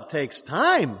some stuff takes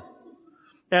time.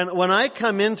 And when I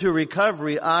come into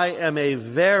recovery, I am a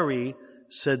very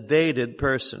sedated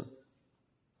person.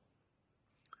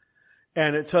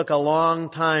 And it took a long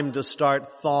time to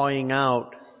start thawing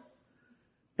out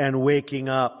and waking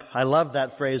up. I love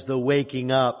that phrase, the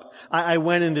waking up. I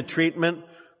went into treatment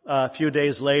a few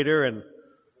days later, and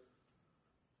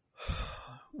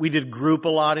we did group a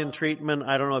lot in treatment.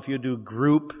 I don't know if you do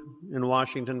group in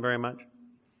Washington very much.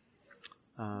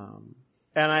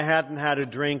 And I hadn't had a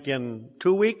drink in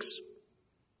 2 weeks,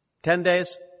 10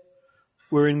 days.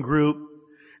 We're in group.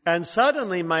 And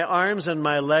suddenly my arms and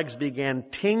my legs began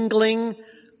tingling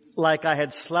like I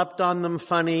had slept on them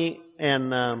funny,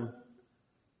 and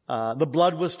the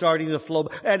blood was starting to flow.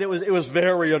 And it was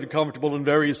very uncomfortable and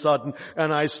very sudden.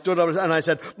 And I stood up and I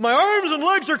said, my arms and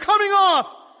legs are coming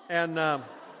off! And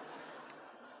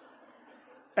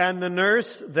the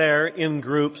nurse there in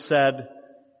group said,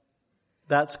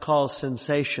 that's called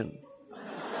sensation.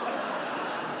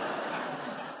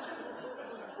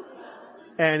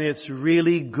 And it's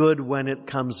really good when it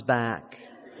comes back.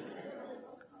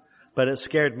 But it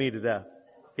scared me to death.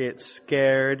 It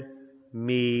scared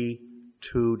me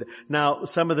to death. Now,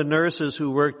 some of the nurses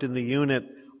who worked in the unit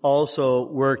also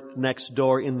worked next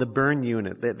door in the burn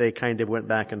unit. They kind of went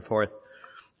back and forth.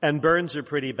 And burns are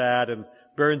pretty bad, and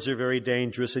burns are very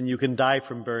dangerous, and you can die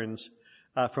from burns,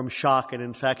 from shock and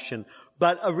infection.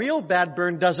 But a real bad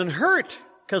burn doesn't hurt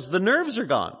because the nerves are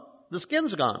gone. The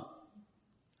skin's gone.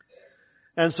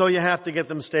 And so you have to get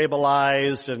them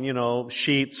stabilized and,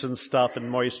 sheets and stuff and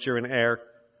moisture and air.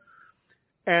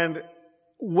 And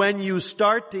when you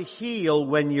start to heal,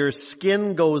 when your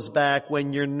skin goes back,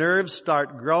 when your nerves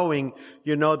start growing,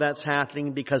 that's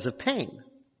happening because of pain.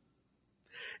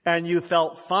 And you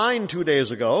felt fine 2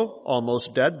 days ago,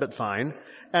 almost dead, but fine.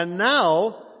 And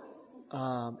now,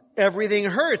 everything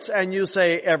hurts, and you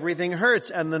say, everything hurts,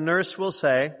 and the nurse will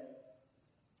say,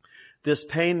 this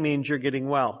pain means you're getting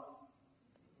well.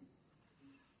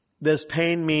 This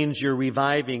pain means you're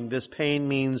reviving. This pain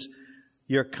means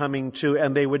you're coming to,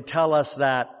 and they would tell us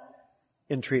that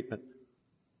in treatment.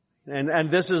 And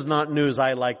this is not news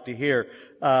I like to hear.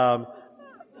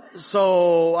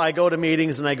 So I go to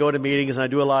meetings and I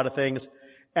do a lot of things,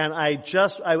 and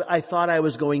I thought I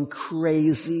was going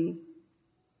crazy.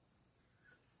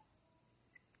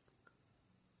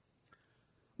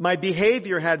 My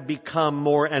behavior had become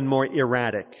more and more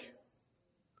erratic,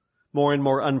 more and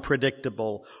more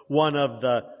unpredictable. One of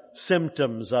the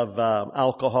symptoms of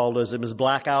alcoholism is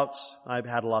blackouts. I've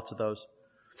had lots of those.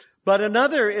 But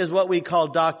another is what we call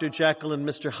Dr. Jekyll and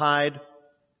Mr. Hyde.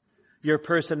 Your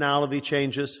personality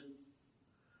changes,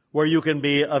 where you can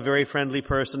be a very friendly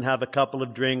person, have a couple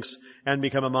of drinks, and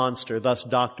become a monster. Thus,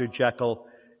 Dr. Jekyll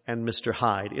and Mr.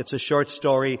 Hyde. It's a short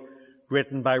story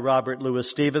written by Robert Louis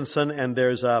Stevenson, and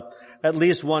there's at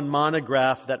least one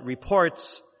monograph that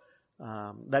reports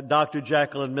that Dr.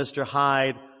 Jekyll and Mr.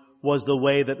 Hyde was the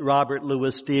way that Robert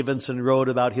Louis Stevenson wrote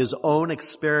about his own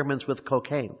experiments with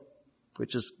cocaine,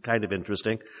 which is kind of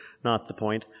interesting, not the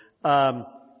point.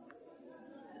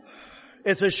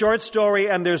 It's a short story,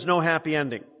 and there's no happy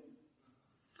ending.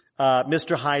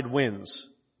 Mr. Hyde wins.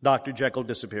 Dr. Jekyll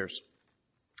disappears.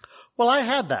 Well, I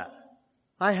had that.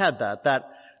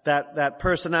 that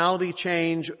personality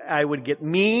change. I would get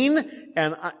mean,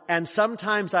 and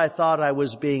sometimes I thought I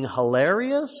was being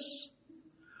hilarious,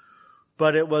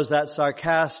 but it was that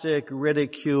sarcastic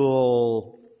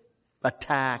ridicule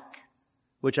attack,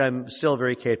 which I'm still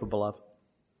very capable of.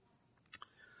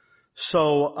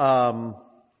 So,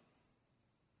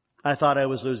 I thought I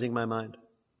was losing my mind.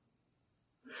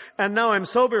 And now I'm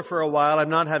sober for a while. I'm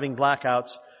not having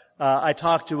blackouts. I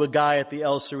talked to a guy at the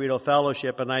El Cerrito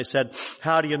Fellowship, and I said,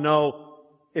 how do you know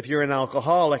if you're an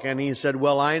alcoholic? And he said,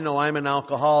 well, I know I'm an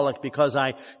alcoholic because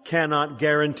I cannot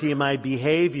guarantee my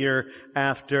behavior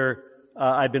after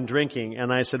I've been drinking.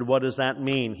 And I said, what does that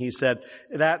mean? He said,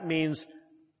 that means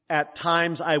at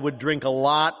times I would drink a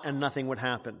lot and nothing would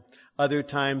happen. Other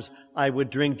times I would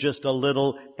drink just a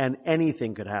little and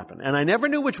anything could happen. And I never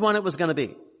knew which one it was going to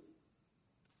be.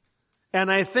 And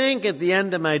I think at the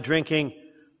end of my drinking,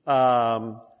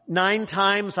 9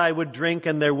 times I would drink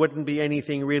and there wouldn't be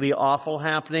anything really awful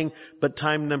happening. But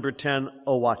time number 10,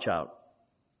 oh, watch out.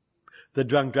 The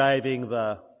drunk driving,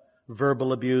 the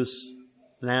verbal abuse,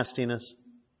 nastiness.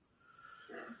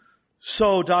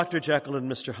 So, Dr. Jekyll and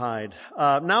Mr. Hyde.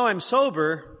 Now I'm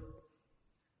sober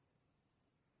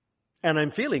and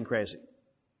I'm feeling crazy.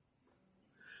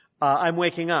 I'm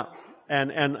waking up.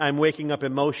 And I'm waking up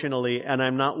emotionally, and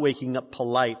I'm not waking up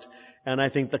polite. And I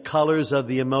think the colors of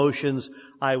the emotions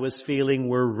I was feeling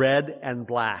were red and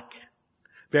black.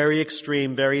 Very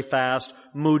extreme, very fast,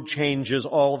 mood changes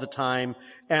all the time.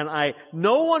 And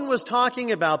no one was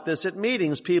talking about this at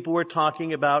meetings. People were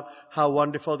talking about how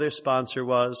wonderful their sponsor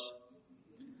was.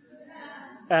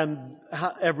 And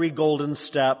every golden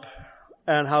step.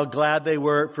 And how glad they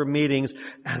were for meetings.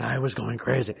 And I was going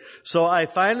crazy. So I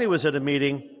finally was at a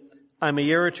meeting. I'm a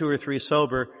year or 2 or 3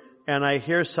 sober, and I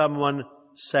hear someone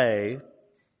say,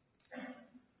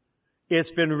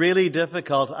 it's been really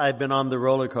difficult. I've been on the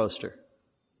roller coaster.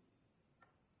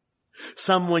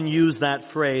 Someone used that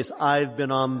phrase, I've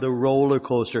been on the roller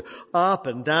coaster, up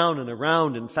and down and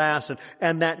around and fast,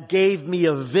 and that gave me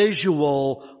a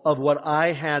visual of what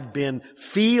I had been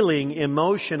feeling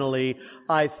emotionally.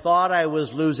 I thought I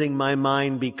was losing my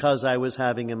mind because I was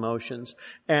having emotions,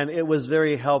 and it was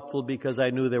very helpful because I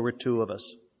knew there were 2 of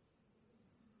us.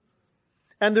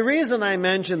 And the reason I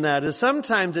mention that is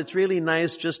sometimes it's really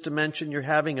nice just to mention you're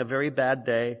having a very bad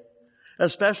day,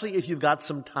 especially if you've got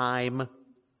some time.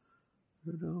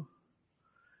 You know,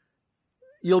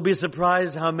 you'll be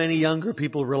surprised how many younger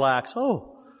people relax.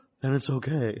 Oh, then it's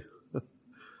okay.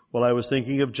 Well, I was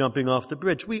thinking of jumping off the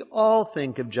bridge. We all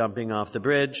think of jumping off the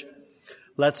bridge.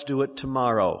 Let's do it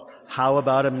tomorrow. How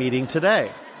about a meeting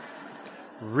today?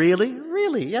 Really?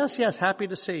 Really? Yes, happy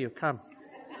to see you. Come.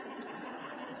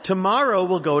 Tomorrow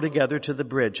we'll go together to the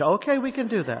bridge. Okay, we can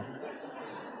do that.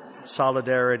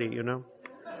 Solidarity, you know.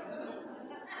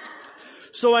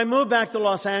 So I moved back to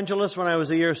Los Angeles when I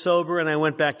was a year sober, and I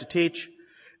went back to teach.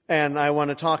 And I want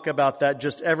to talk about that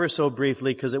just ever so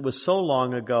briefly because it was so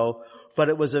long ago, but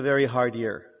it was a very hard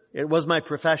year. It was my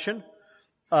profession,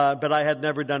 but I had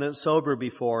never done it sober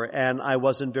before, and I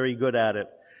wasn't very good at it.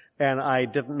 And I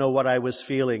didn't know what I was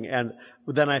feeling. And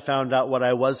then I found out what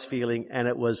I was feeling, and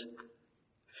it was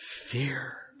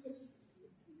fear.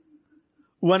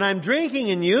 When I'm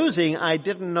drinking and using, I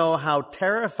didn't know how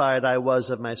terrified I was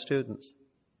of my students.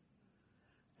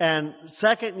 And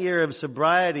second year of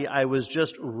sobriety, I was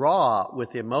just raw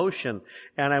with emotion.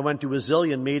 And I went to a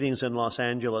zillion meetings in Los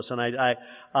Angeles. And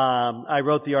I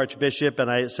wrote the Archbishop and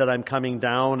I said, I'm coming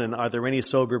down, and are there any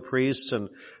sober priests? And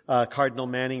Cardinal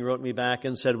Manning wrote me back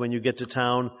and said, when you get to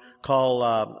town,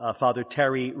 call Father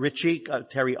Terry Ritchie,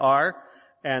 Terry R.,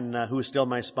 and who is still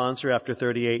my sponsor after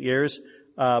 38 years.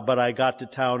 But I got to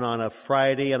town on a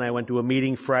Friday, and I went to a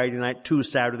meeting Friday night, 2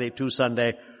 Saturday, 2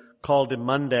 Sunday, called him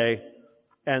Monday,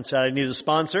 and said, I need a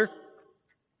sponsor.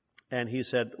 And he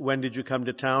said, when did you come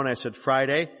to town? I said,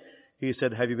 Friday. He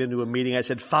said, have you been to a meeting? I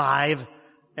said, 5.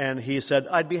 And he said,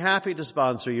 I'd be happy to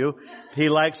sponsor you. He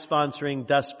likes sponsoring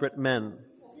desperate men.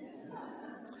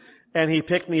 And he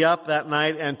picked me up that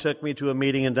night and took me to a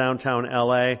meeting in downtown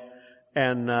LA.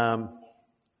 And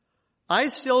I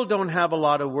still don't have a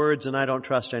lot of words, and I don't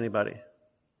trust anybody.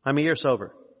 I'm a year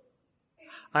sober.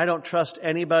 I don't trust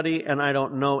anybody, and I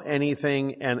don't know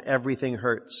anything, and everything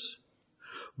hurts.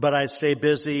 But I stay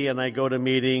busy, and I go to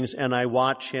meetings, and I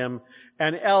watch him.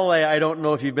 And LA, I don't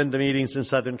know if you've been to meetings in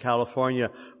Southern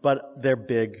California, but they're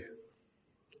big.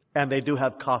 And they do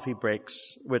have coffee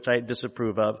breaks, which I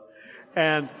disapprove of.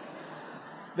 And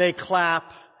they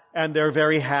clap, and they're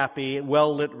very happy,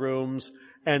 well-lit rooms,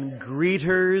 and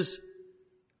greeters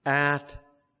at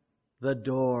the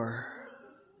door.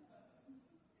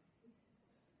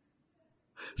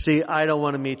 See, I don't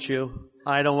want to meet you.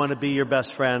 I don't want to be your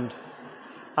best friend.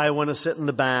 I want to sit in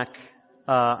the back.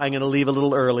 I'm going to leave a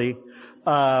little early.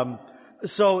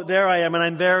 So there I am, and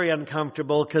I'm very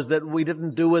uncomfortable because that we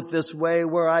didn't do it this way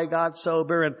where I got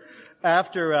sober. And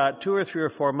after 2 or 3 or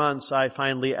 4 months, I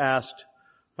finally asked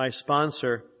my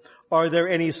sponsor, are there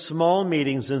any small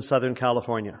meetings in Southern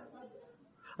California?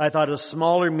 I thought a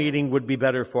smaller meeting would be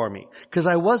better for me because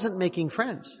I wasn't making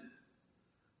friends.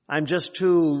 I'm just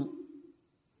too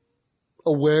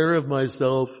aware of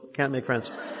myself. Can't make friends.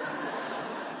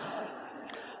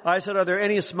 I said, are there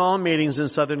any small meetings in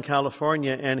Southern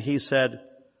California? And he said,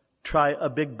 try a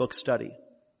big book study.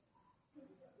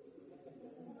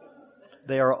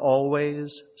 They are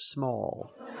always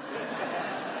small.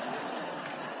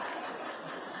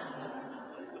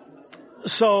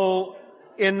 So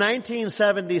in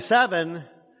 1977,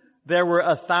 there were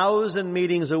 1,000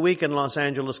 meetings a week in Los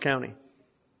Angeles County.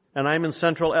 And I'm in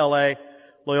central LA,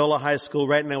 Loyola High School.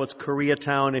 Right now it's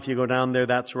Koreatown. If you go down there,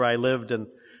 that's where I lived. And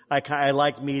I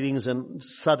like meetings in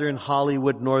southern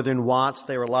Hollywood, northern Watts.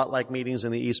 They were a lot like meetings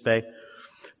in the East Bay.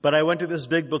 But I went to this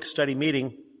big book study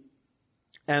meeting,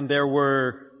 and there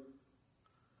were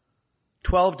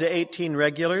 12 to 18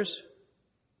 regulars.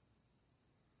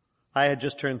 I had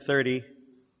just turned 30.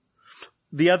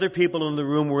 The other people in the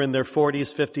room were in their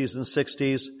 40s, 50s, and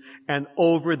 60s. And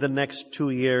over the next 2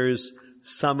 years,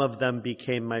 some of them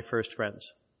became my first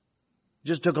friends. It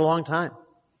just took a long time.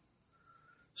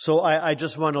 So I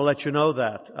just want to let you know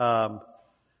that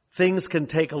things can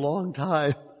take a long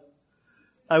time.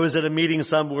 I was at a meeting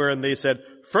somewhere and they said,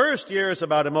 first year is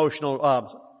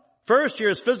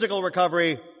physical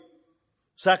recovery,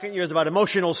 second year is about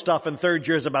emotional stuff, and third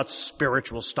year is about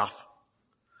spiritual stuff.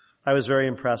 I was very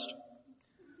impressed.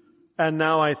 And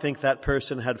now I think that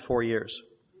person had 4 years.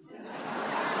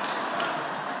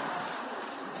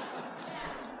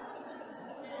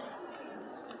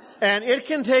 And it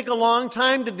can take a long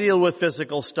time to deal with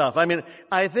physical stuff. I mean,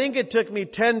 I think it took me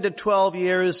 10 to 12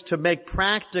 years to make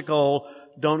practical,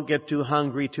 don't get too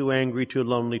hungry, too angry, too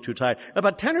lonely, too tired.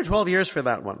 About 10 or 12 years for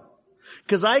that one.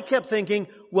 Because I kept thinking,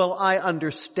 well, I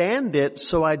understand it,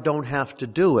 so I don't have to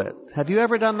do it. Have you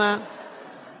ever done that?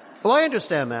 Well, I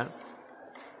understand that.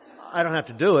 I don't have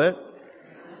to do it.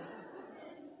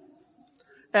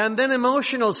 And then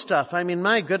emotional stuff. I mean,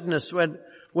 my goodness,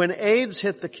 when AIDS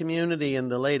hit the community in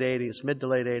the late 80s, mid to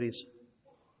late 80s,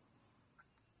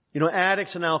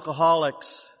 addicts and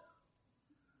alcoholics,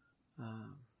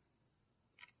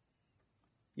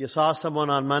 you saw someone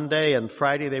on Monday and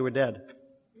Friday they were dead.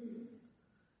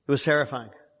 It was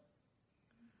terrifying.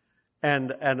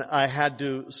 And I had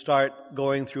to start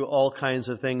going through all kinds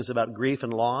of things about grief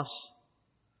and loss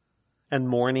and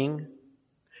mourning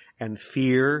and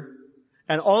fear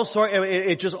and all sorts.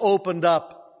 It just opened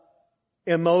up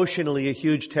emotionally a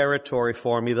huge territory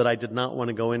for me that I did not want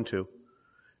to go into.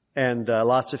 And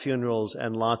lots of funerals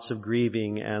and lots of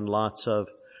grieving and lots of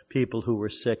people who were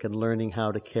sick and learning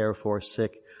how to care for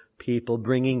sick people,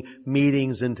 bringing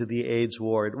meetings into the AIDS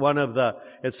ward.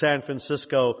 At San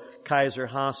Francisco Kaiser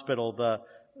Hospital,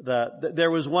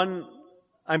 there was one.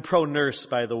 I'm pro-nurse,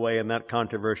 by the way, in that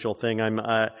controversial thing. I'm,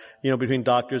 between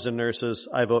doctors and nurses,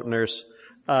 I vote nurse.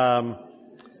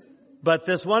 But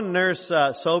this one nurse,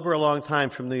 sober a long time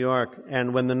from New York,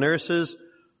 and when the nurses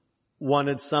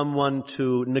wanted someone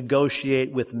to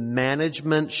negotiate with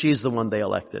management, she's the one they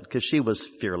elected, because she was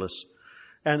fearless.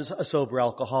 And a sober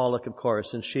alcoholic, of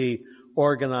course, and she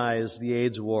organized the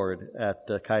AIDS ward at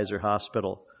Kaiser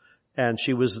Hospital. And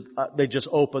they just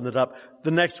opened it up.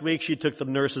 The next week she took the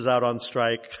nurses out on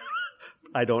strike.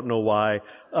 I don't know why.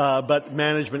 But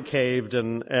management caved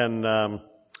and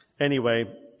anyway,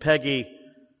 Peggy,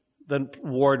 the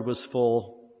ward was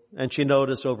full, and she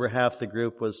noticed over half the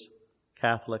group was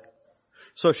Catholic.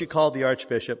 So she called the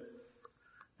Archbishop,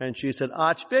 and she said,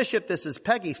 Archbishop, this is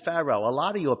Peggy Farrow. A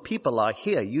lot of your people are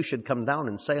here. You should come down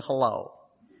and say hello.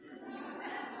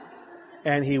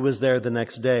 And he was there the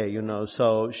next day,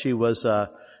 so she was a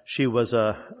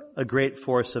great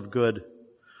force of good.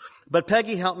 But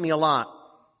Peggy helped me a lot.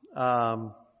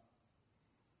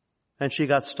 And she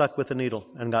got stuck with a needle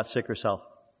and got sick herself.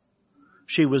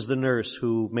 She was the nurse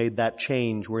who made that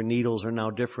change where needles are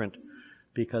now different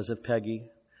because of Peggy.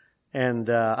 And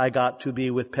I got to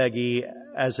be with Peggy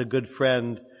as a good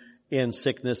friend in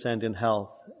sickness and in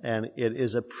health. And it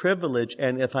is a privilege.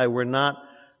 And if I were not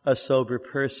a sober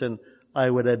person, I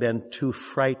would have been too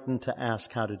frightened to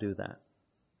ask how to do that.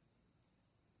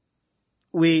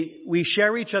 We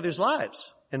share each other's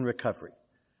lives in recovery.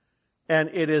 And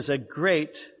it is a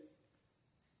great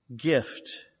gift.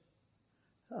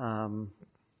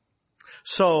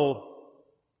 So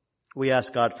we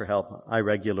ask God for help. I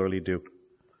regularly do.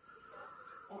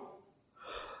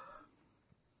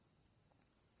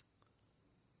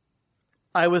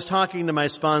 I was talking to my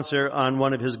sponsor on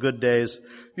one of his good days.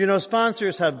 You know,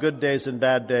 sponsors have good days and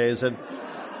bad days,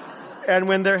 and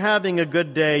when they're having a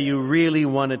good day, you really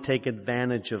want to take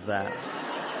advantage of that.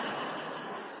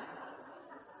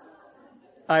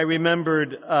 I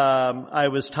remembered I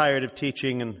was tired of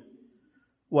teaching, and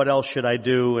what else should I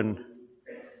do? And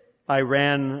I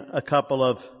ran a couple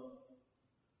of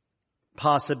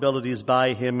possibilities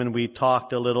by him, and we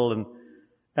talked a little,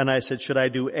 and I said, should I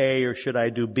do A or should I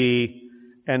do B?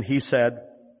 And he said,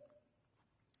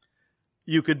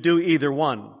 you could do either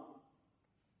one.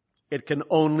 It can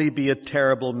only be a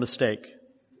terrible mistake.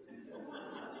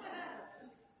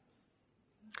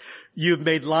 You've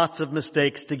made lots of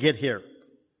mistakes to get here.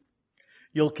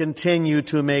 You'll continue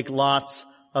to make lots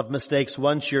of mistakes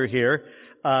once you're here.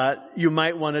 You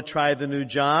might want to try the new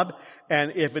job,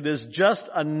 and if it is just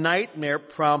a nightmare,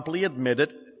 promptly admit it,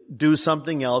 do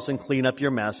something else and clean up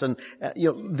your mess. And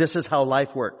this is how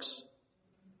life works.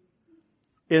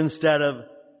 Instead of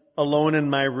alone in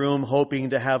my room hoping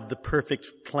to have the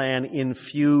perfect plan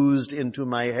infused into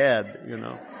my head,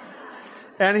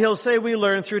 And he'll say we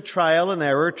learn through trial and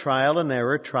error, trial and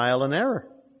error, trial and error.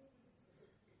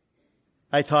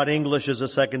 I taught English as a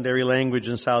secondary language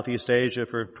in Southeast Asia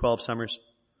for 12 summers.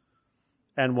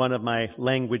 And one of my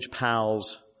language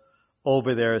pals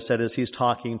over there said, as he's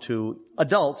talking to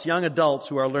adults, young adults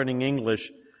who are learning English,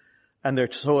 and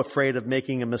they're so afraid of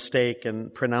making a mistake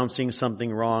and pronouncing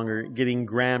something wrong or getting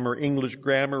English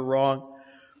grammar wrong,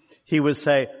 he would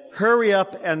say, hurry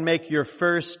up and make your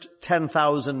first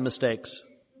 10,000 mistakes.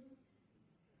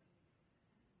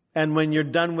 And when you're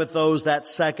done with those, that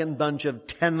second bunch of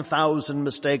 10,000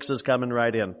 mistakes is coming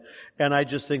right in. And I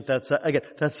just think that's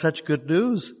such good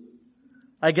news.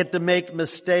 I get to make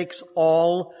mistakes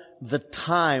all the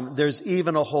time. There's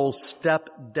even a whole step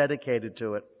dedicated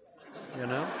to it,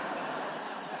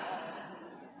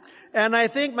 And I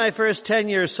think my first 10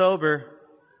 years sober,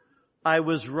 I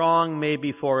was wrong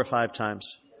maybe 4 or 5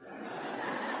 times.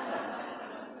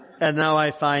 And now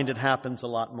I find it happens a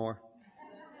lot more.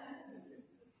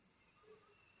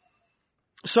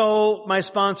 So my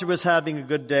sponsor was having a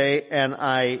good day, and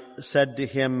I said to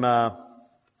him,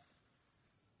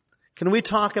 can we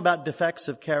talk about defects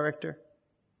of character?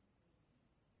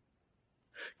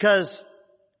 Because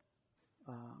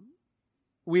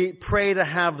we pray to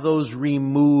have those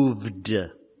removed.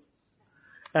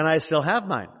 And I still have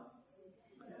mine.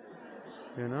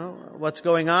 What's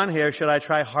going on here? Should I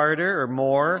try harder or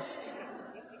more?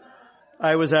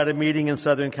 I was at a meeting in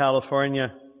Southern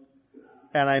California,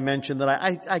 and I mentioned that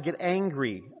I get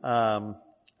angry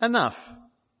enough.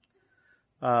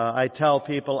 I tell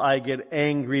people I get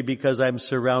angry because I'm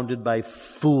surrounded by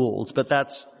fools, but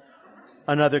that's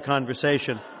another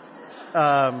conversation.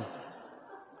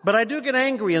 But I do get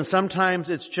angry, and sometimes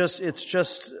it's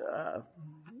just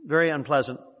very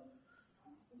unpleasant.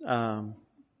 And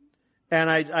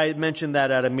I mentioned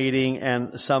that at a meeting,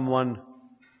 and someone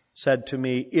said to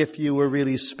me, if you were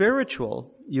really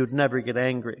spiritual, you'd never get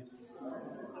angry.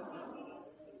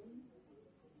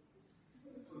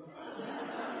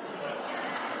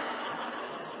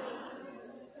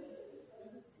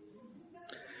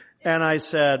 And I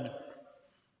said,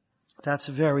 that's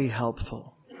very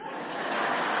helpful.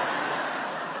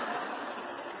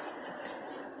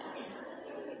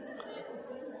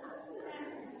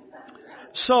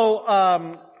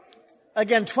 So,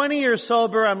 again, 20 years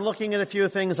sober, I'm looking at a few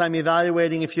things, I'm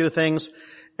evaluating a few things,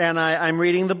 and I'm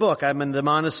reading the book. I'm in the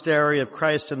Monastery of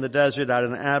Christ in the Desert out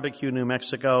in Abiquiu, New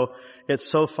Mexico. It's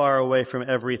so far away from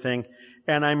everything.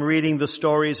 And I'm reading the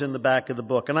stories in the back of the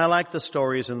book. And I like the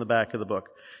stories in the back of the book.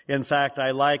 In fact,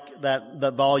 I like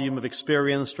that volume of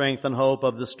Experience, Strength, and Hope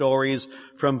of the stories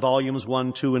from volumes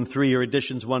 1, 2, and 3, or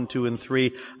editions 1, 2, and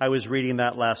 3. I was reading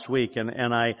that last week, and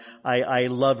I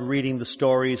love reading the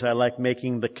stories. I like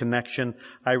making the connection.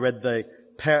 I read the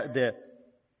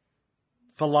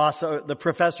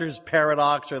professor's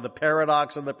paradox, or the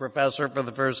paradox of the professor for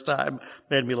the first time.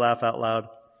 Made me laugh out loud.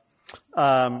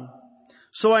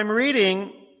 So I'm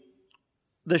reading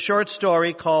the short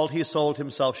story called He Sold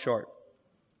Himself Short.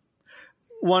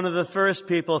 One of the first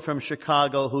people from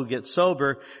Chicago who gets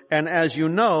sober, and as you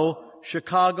know,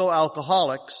 Chicago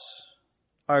alcoholics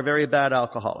are very bad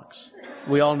alcoholics.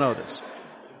 We all know this.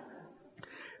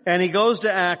 And he goes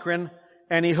to Akron,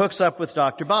 and he hooks up with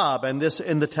Dr. Bob, and this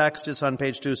in the text is on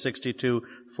page 262,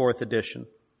 4th edition.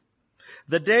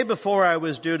 The day before I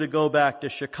was due to go back to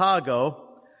Chicago,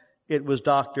 it was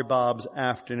Dr. Bob's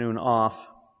afternoon off.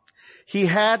 He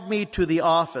had me to the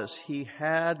office. He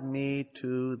had me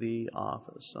to the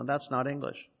office. Oh, that's not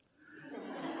English.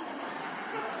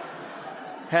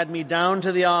 Had me down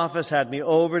to the office, had me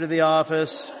over to the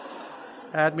office.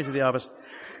 Add me to the office.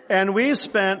 And we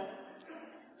spent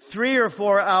 3 or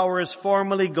 4 hours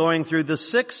formally going through the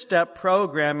 6-step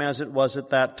program as it was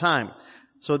at that time.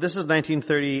 So this is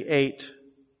 1938,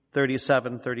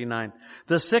 37, 39.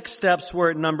 The 6 steps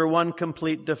were, number 1,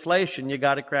 complete deflation. You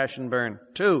got to crash and burn.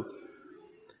 2,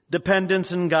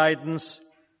 dependence and guidance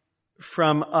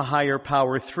from a higher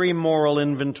power. 3, moral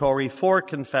inventory. 4,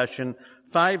 confession.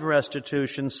 5,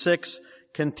 restitution. 6,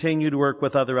 continued work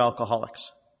with other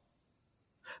alcoholics.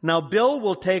 Now, Bill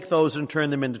will take those and turn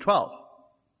them into 12.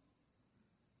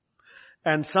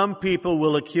 And some people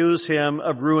will accuse him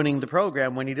of ruining the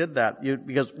program when he did that,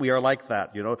 because we are like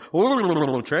that, you know.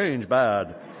 Oh, change,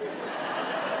 bad.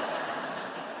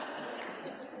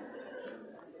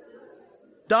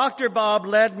 Dr. Bob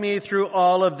led me through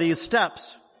all of these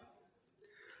steps.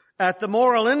 At the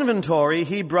moral inventory,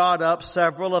 he brought up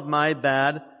several of my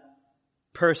bad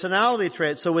personality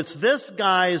traits. So it's this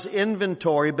guy's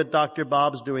inventory, but Dr.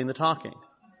 Bob's doing the talking.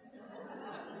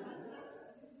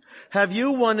 Have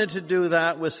you wanted to do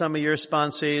that with some of your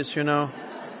sponsees, you know?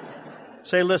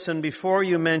 Say, listen, before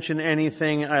you mention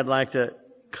anything, I'd like to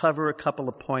cover a couple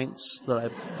of points that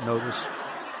I've noticed.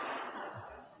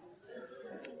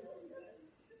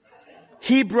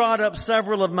 He brought up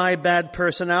several of my bad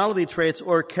personality traits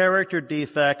or character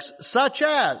defects, such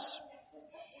as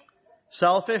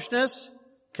selfishness,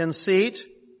 conceit,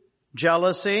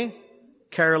 jealousy,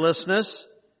 carelessness,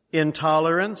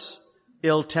 intolerance,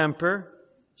 ill temper,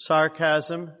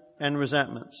 sarcasm, and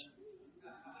resentments.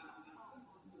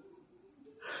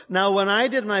 Now, when I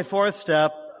did my 4th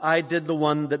step, I did the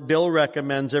one that Bill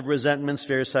recommends of resentments,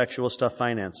 fear, sexual stuff,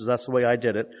 finances. That's the way I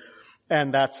did it.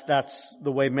 And that's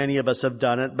the way many of us have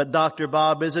done it. But Dr.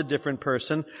 Bob is a different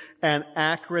person, and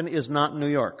Akron is not New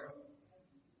York.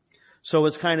 So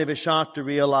it's kind of a shock to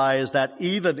realize that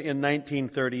even in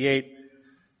 1938,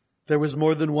 there was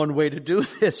more than one way to do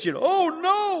this. You know,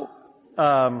 oh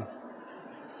no!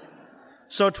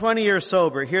 So 20 years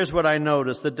sober, here's what I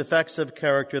noticed, the defects of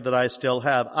character that I still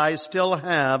have. I still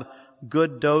have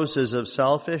good doses of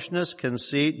selfishness,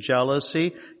 conceit,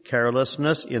 jealousy,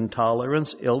 carelessness,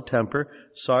 intolerance, ill temper,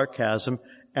 sarcasm,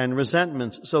 and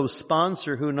resentments. So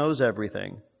sponsor who knows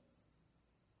everything.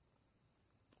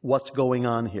 What's going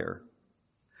on here?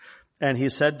 And he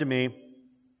said to me,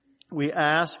 we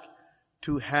ask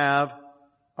to have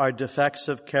our defects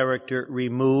of character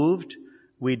removed.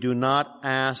 We do not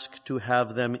ask to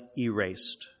have them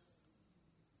erased.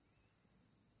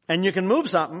 And you can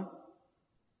move something,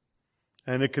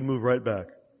 and it can move right back.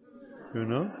 You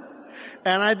know?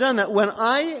 And I've done that. When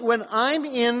I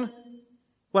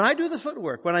do the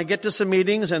footwork, when I get to some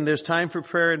meetings and there's time for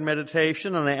prayer and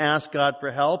meditation and I ask God for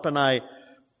help and I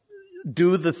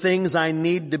do the things I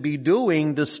need to be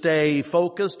doing to stay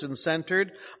focused and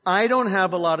centered, I don't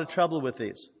have a lot of trouble with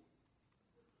these.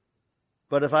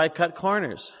 But if I cut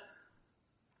corners,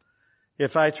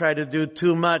 if I try to do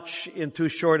too much in too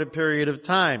short a period of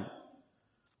time,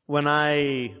 when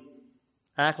I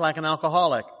act like an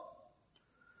alcoholic,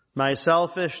 my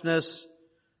selfishness,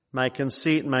 my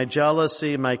conceit, my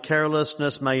jealousy, my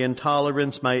carelessness, my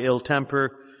intolerance, my ill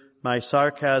temper, my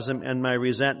sarcasm, and my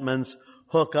resentments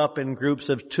hook up in groups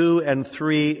of 2 and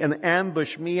 3 and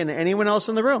ambush me and anyone else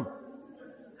in the room.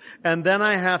 And then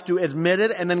I have to admit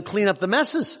it and then clean up the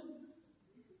messes.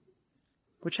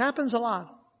 Which happens a lot.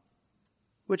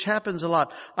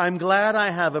 I'm glad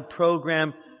I have a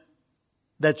program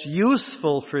that's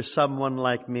useful for someone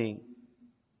like me.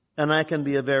 And I can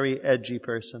be a very edgy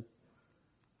person.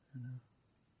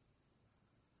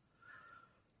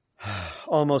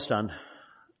 Almost done.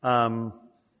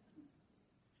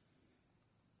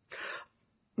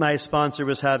 My sponsor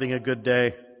was having a good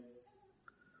day.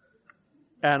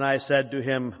 And I said to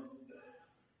him,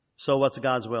 so what's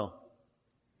God's will?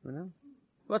 You know?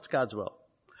 What's God's will?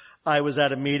 I was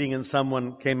at a meeting and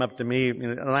someone came up to me,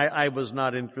 and I was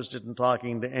not interested in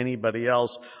talking to anybody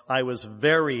else. I was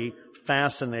very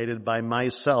fascinated by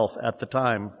myself at the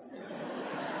time.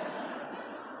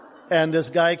 And this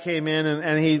guy came in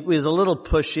and he was a little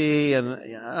pushy and,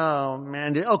 oh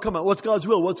man, oh come on, what's God's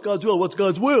will? What's God's will? What's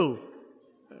God's will?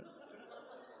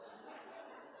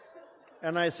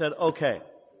 And I said, okay,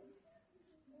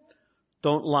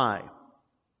 don't lie,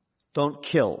 don't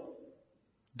kill,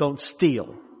 don't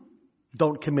steal,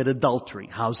 don't commit adultery.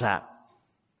 How's that?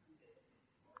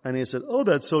 And he said, oh,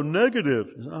 that's so negative.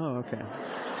 I said, oh, okay.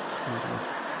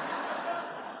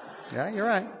 Yeah, you're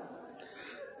right.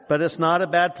 But it's not a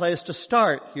bad place to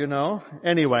start, you know.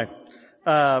 Anyway,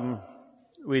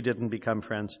 we didn't become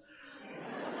friends.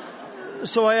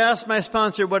 So I asked my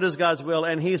sponsor, what is God's will?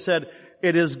 And he said,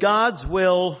 it is God's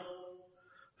will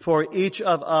for each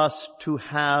of us to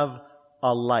have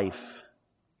a life.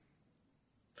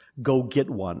 Go get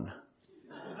one.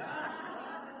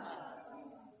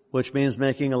 Which means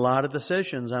making a lot of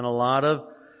decisions and a lot of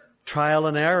trial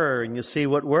and error, and you see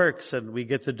what works, and we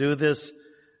get to do this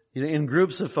in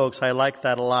groups of folks. I like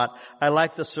that a lot. I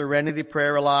like the serenity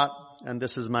prayer a lot, and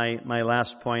this is my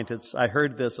last point. I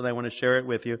heard this and I want to share it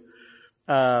with you.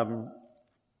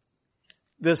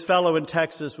 This fellow in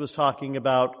Texas was talking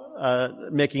about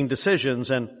making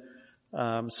decisions and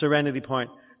serenity point.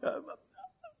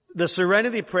 The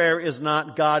serenity prayer is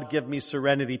not God give me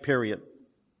serenity, period.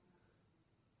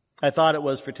 I thought it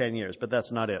was for 10 years, but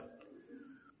that's not it.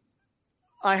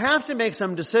 I have to make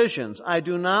some decisions. I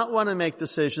do not want to make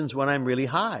decisions when I'm really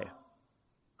high.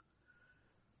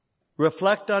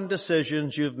 Reflect on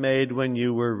decisions you've made when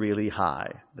you were really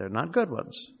high. They're not good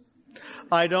ones.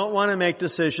 I don't want to make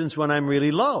decisions when I'm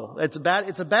really low. It's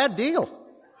a bad deal.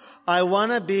 I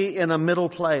want to be in a middle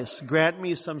place. Grant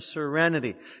me some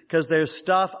serenity, because there's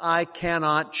stuff I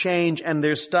cannot change and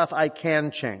there's stuff I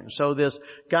can change. So this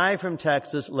guy from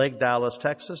Texas, Lake Dallas,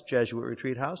 Texas, Jesuit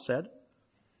Retreat House, said,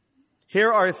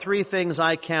 here are 3 things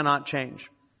I cannot change.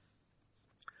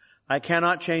 I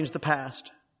cannot change the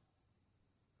past.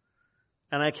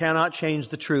 And I cannot change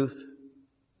the truth.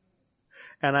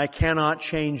 And I cannot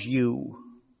change you.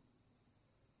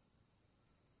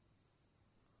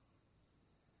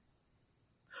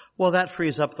 Well, that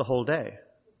frees up the whole day.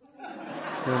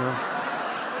 You know?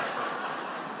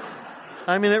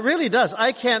 I mean, it really does.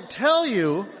 I can't tell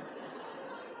you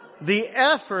the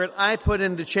effort I put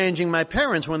into changing my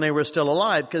parents when they were still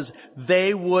alive, because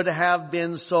they would have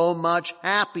been so much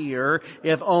happier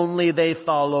if only they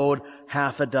followed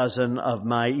half a dozen of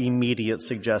my immediate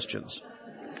suggestions.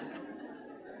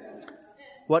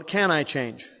 What can I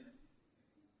change?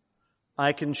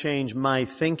 I can change my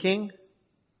thinking,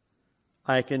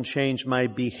 I can change my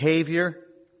behavior,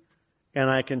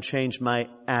 and I can change my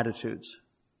attitudes.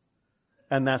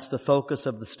 And that's the focus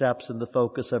of the steps and the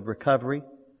focus of recovery.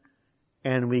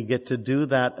 And we get to do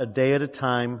that a day at a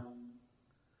time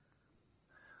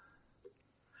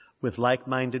with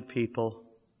like-minded people,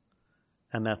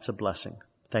 and that's a blessing.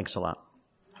 Thanks a lot.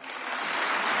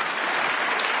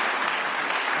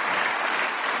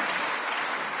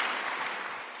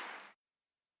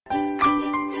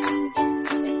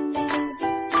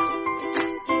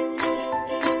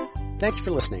 Thanks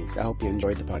for listening. I hope you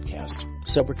enjoyed the podcast.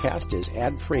 Sobercast is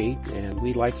ad-free, and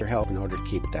we'd like your help in order to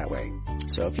keep it that way.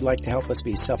 So if you'd like to help us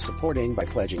be self-supporting by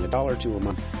pledging $1 or $2 a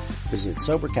month, visit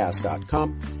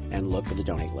Sobercast.com and look for the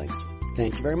donate links.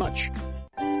 Thank you very much.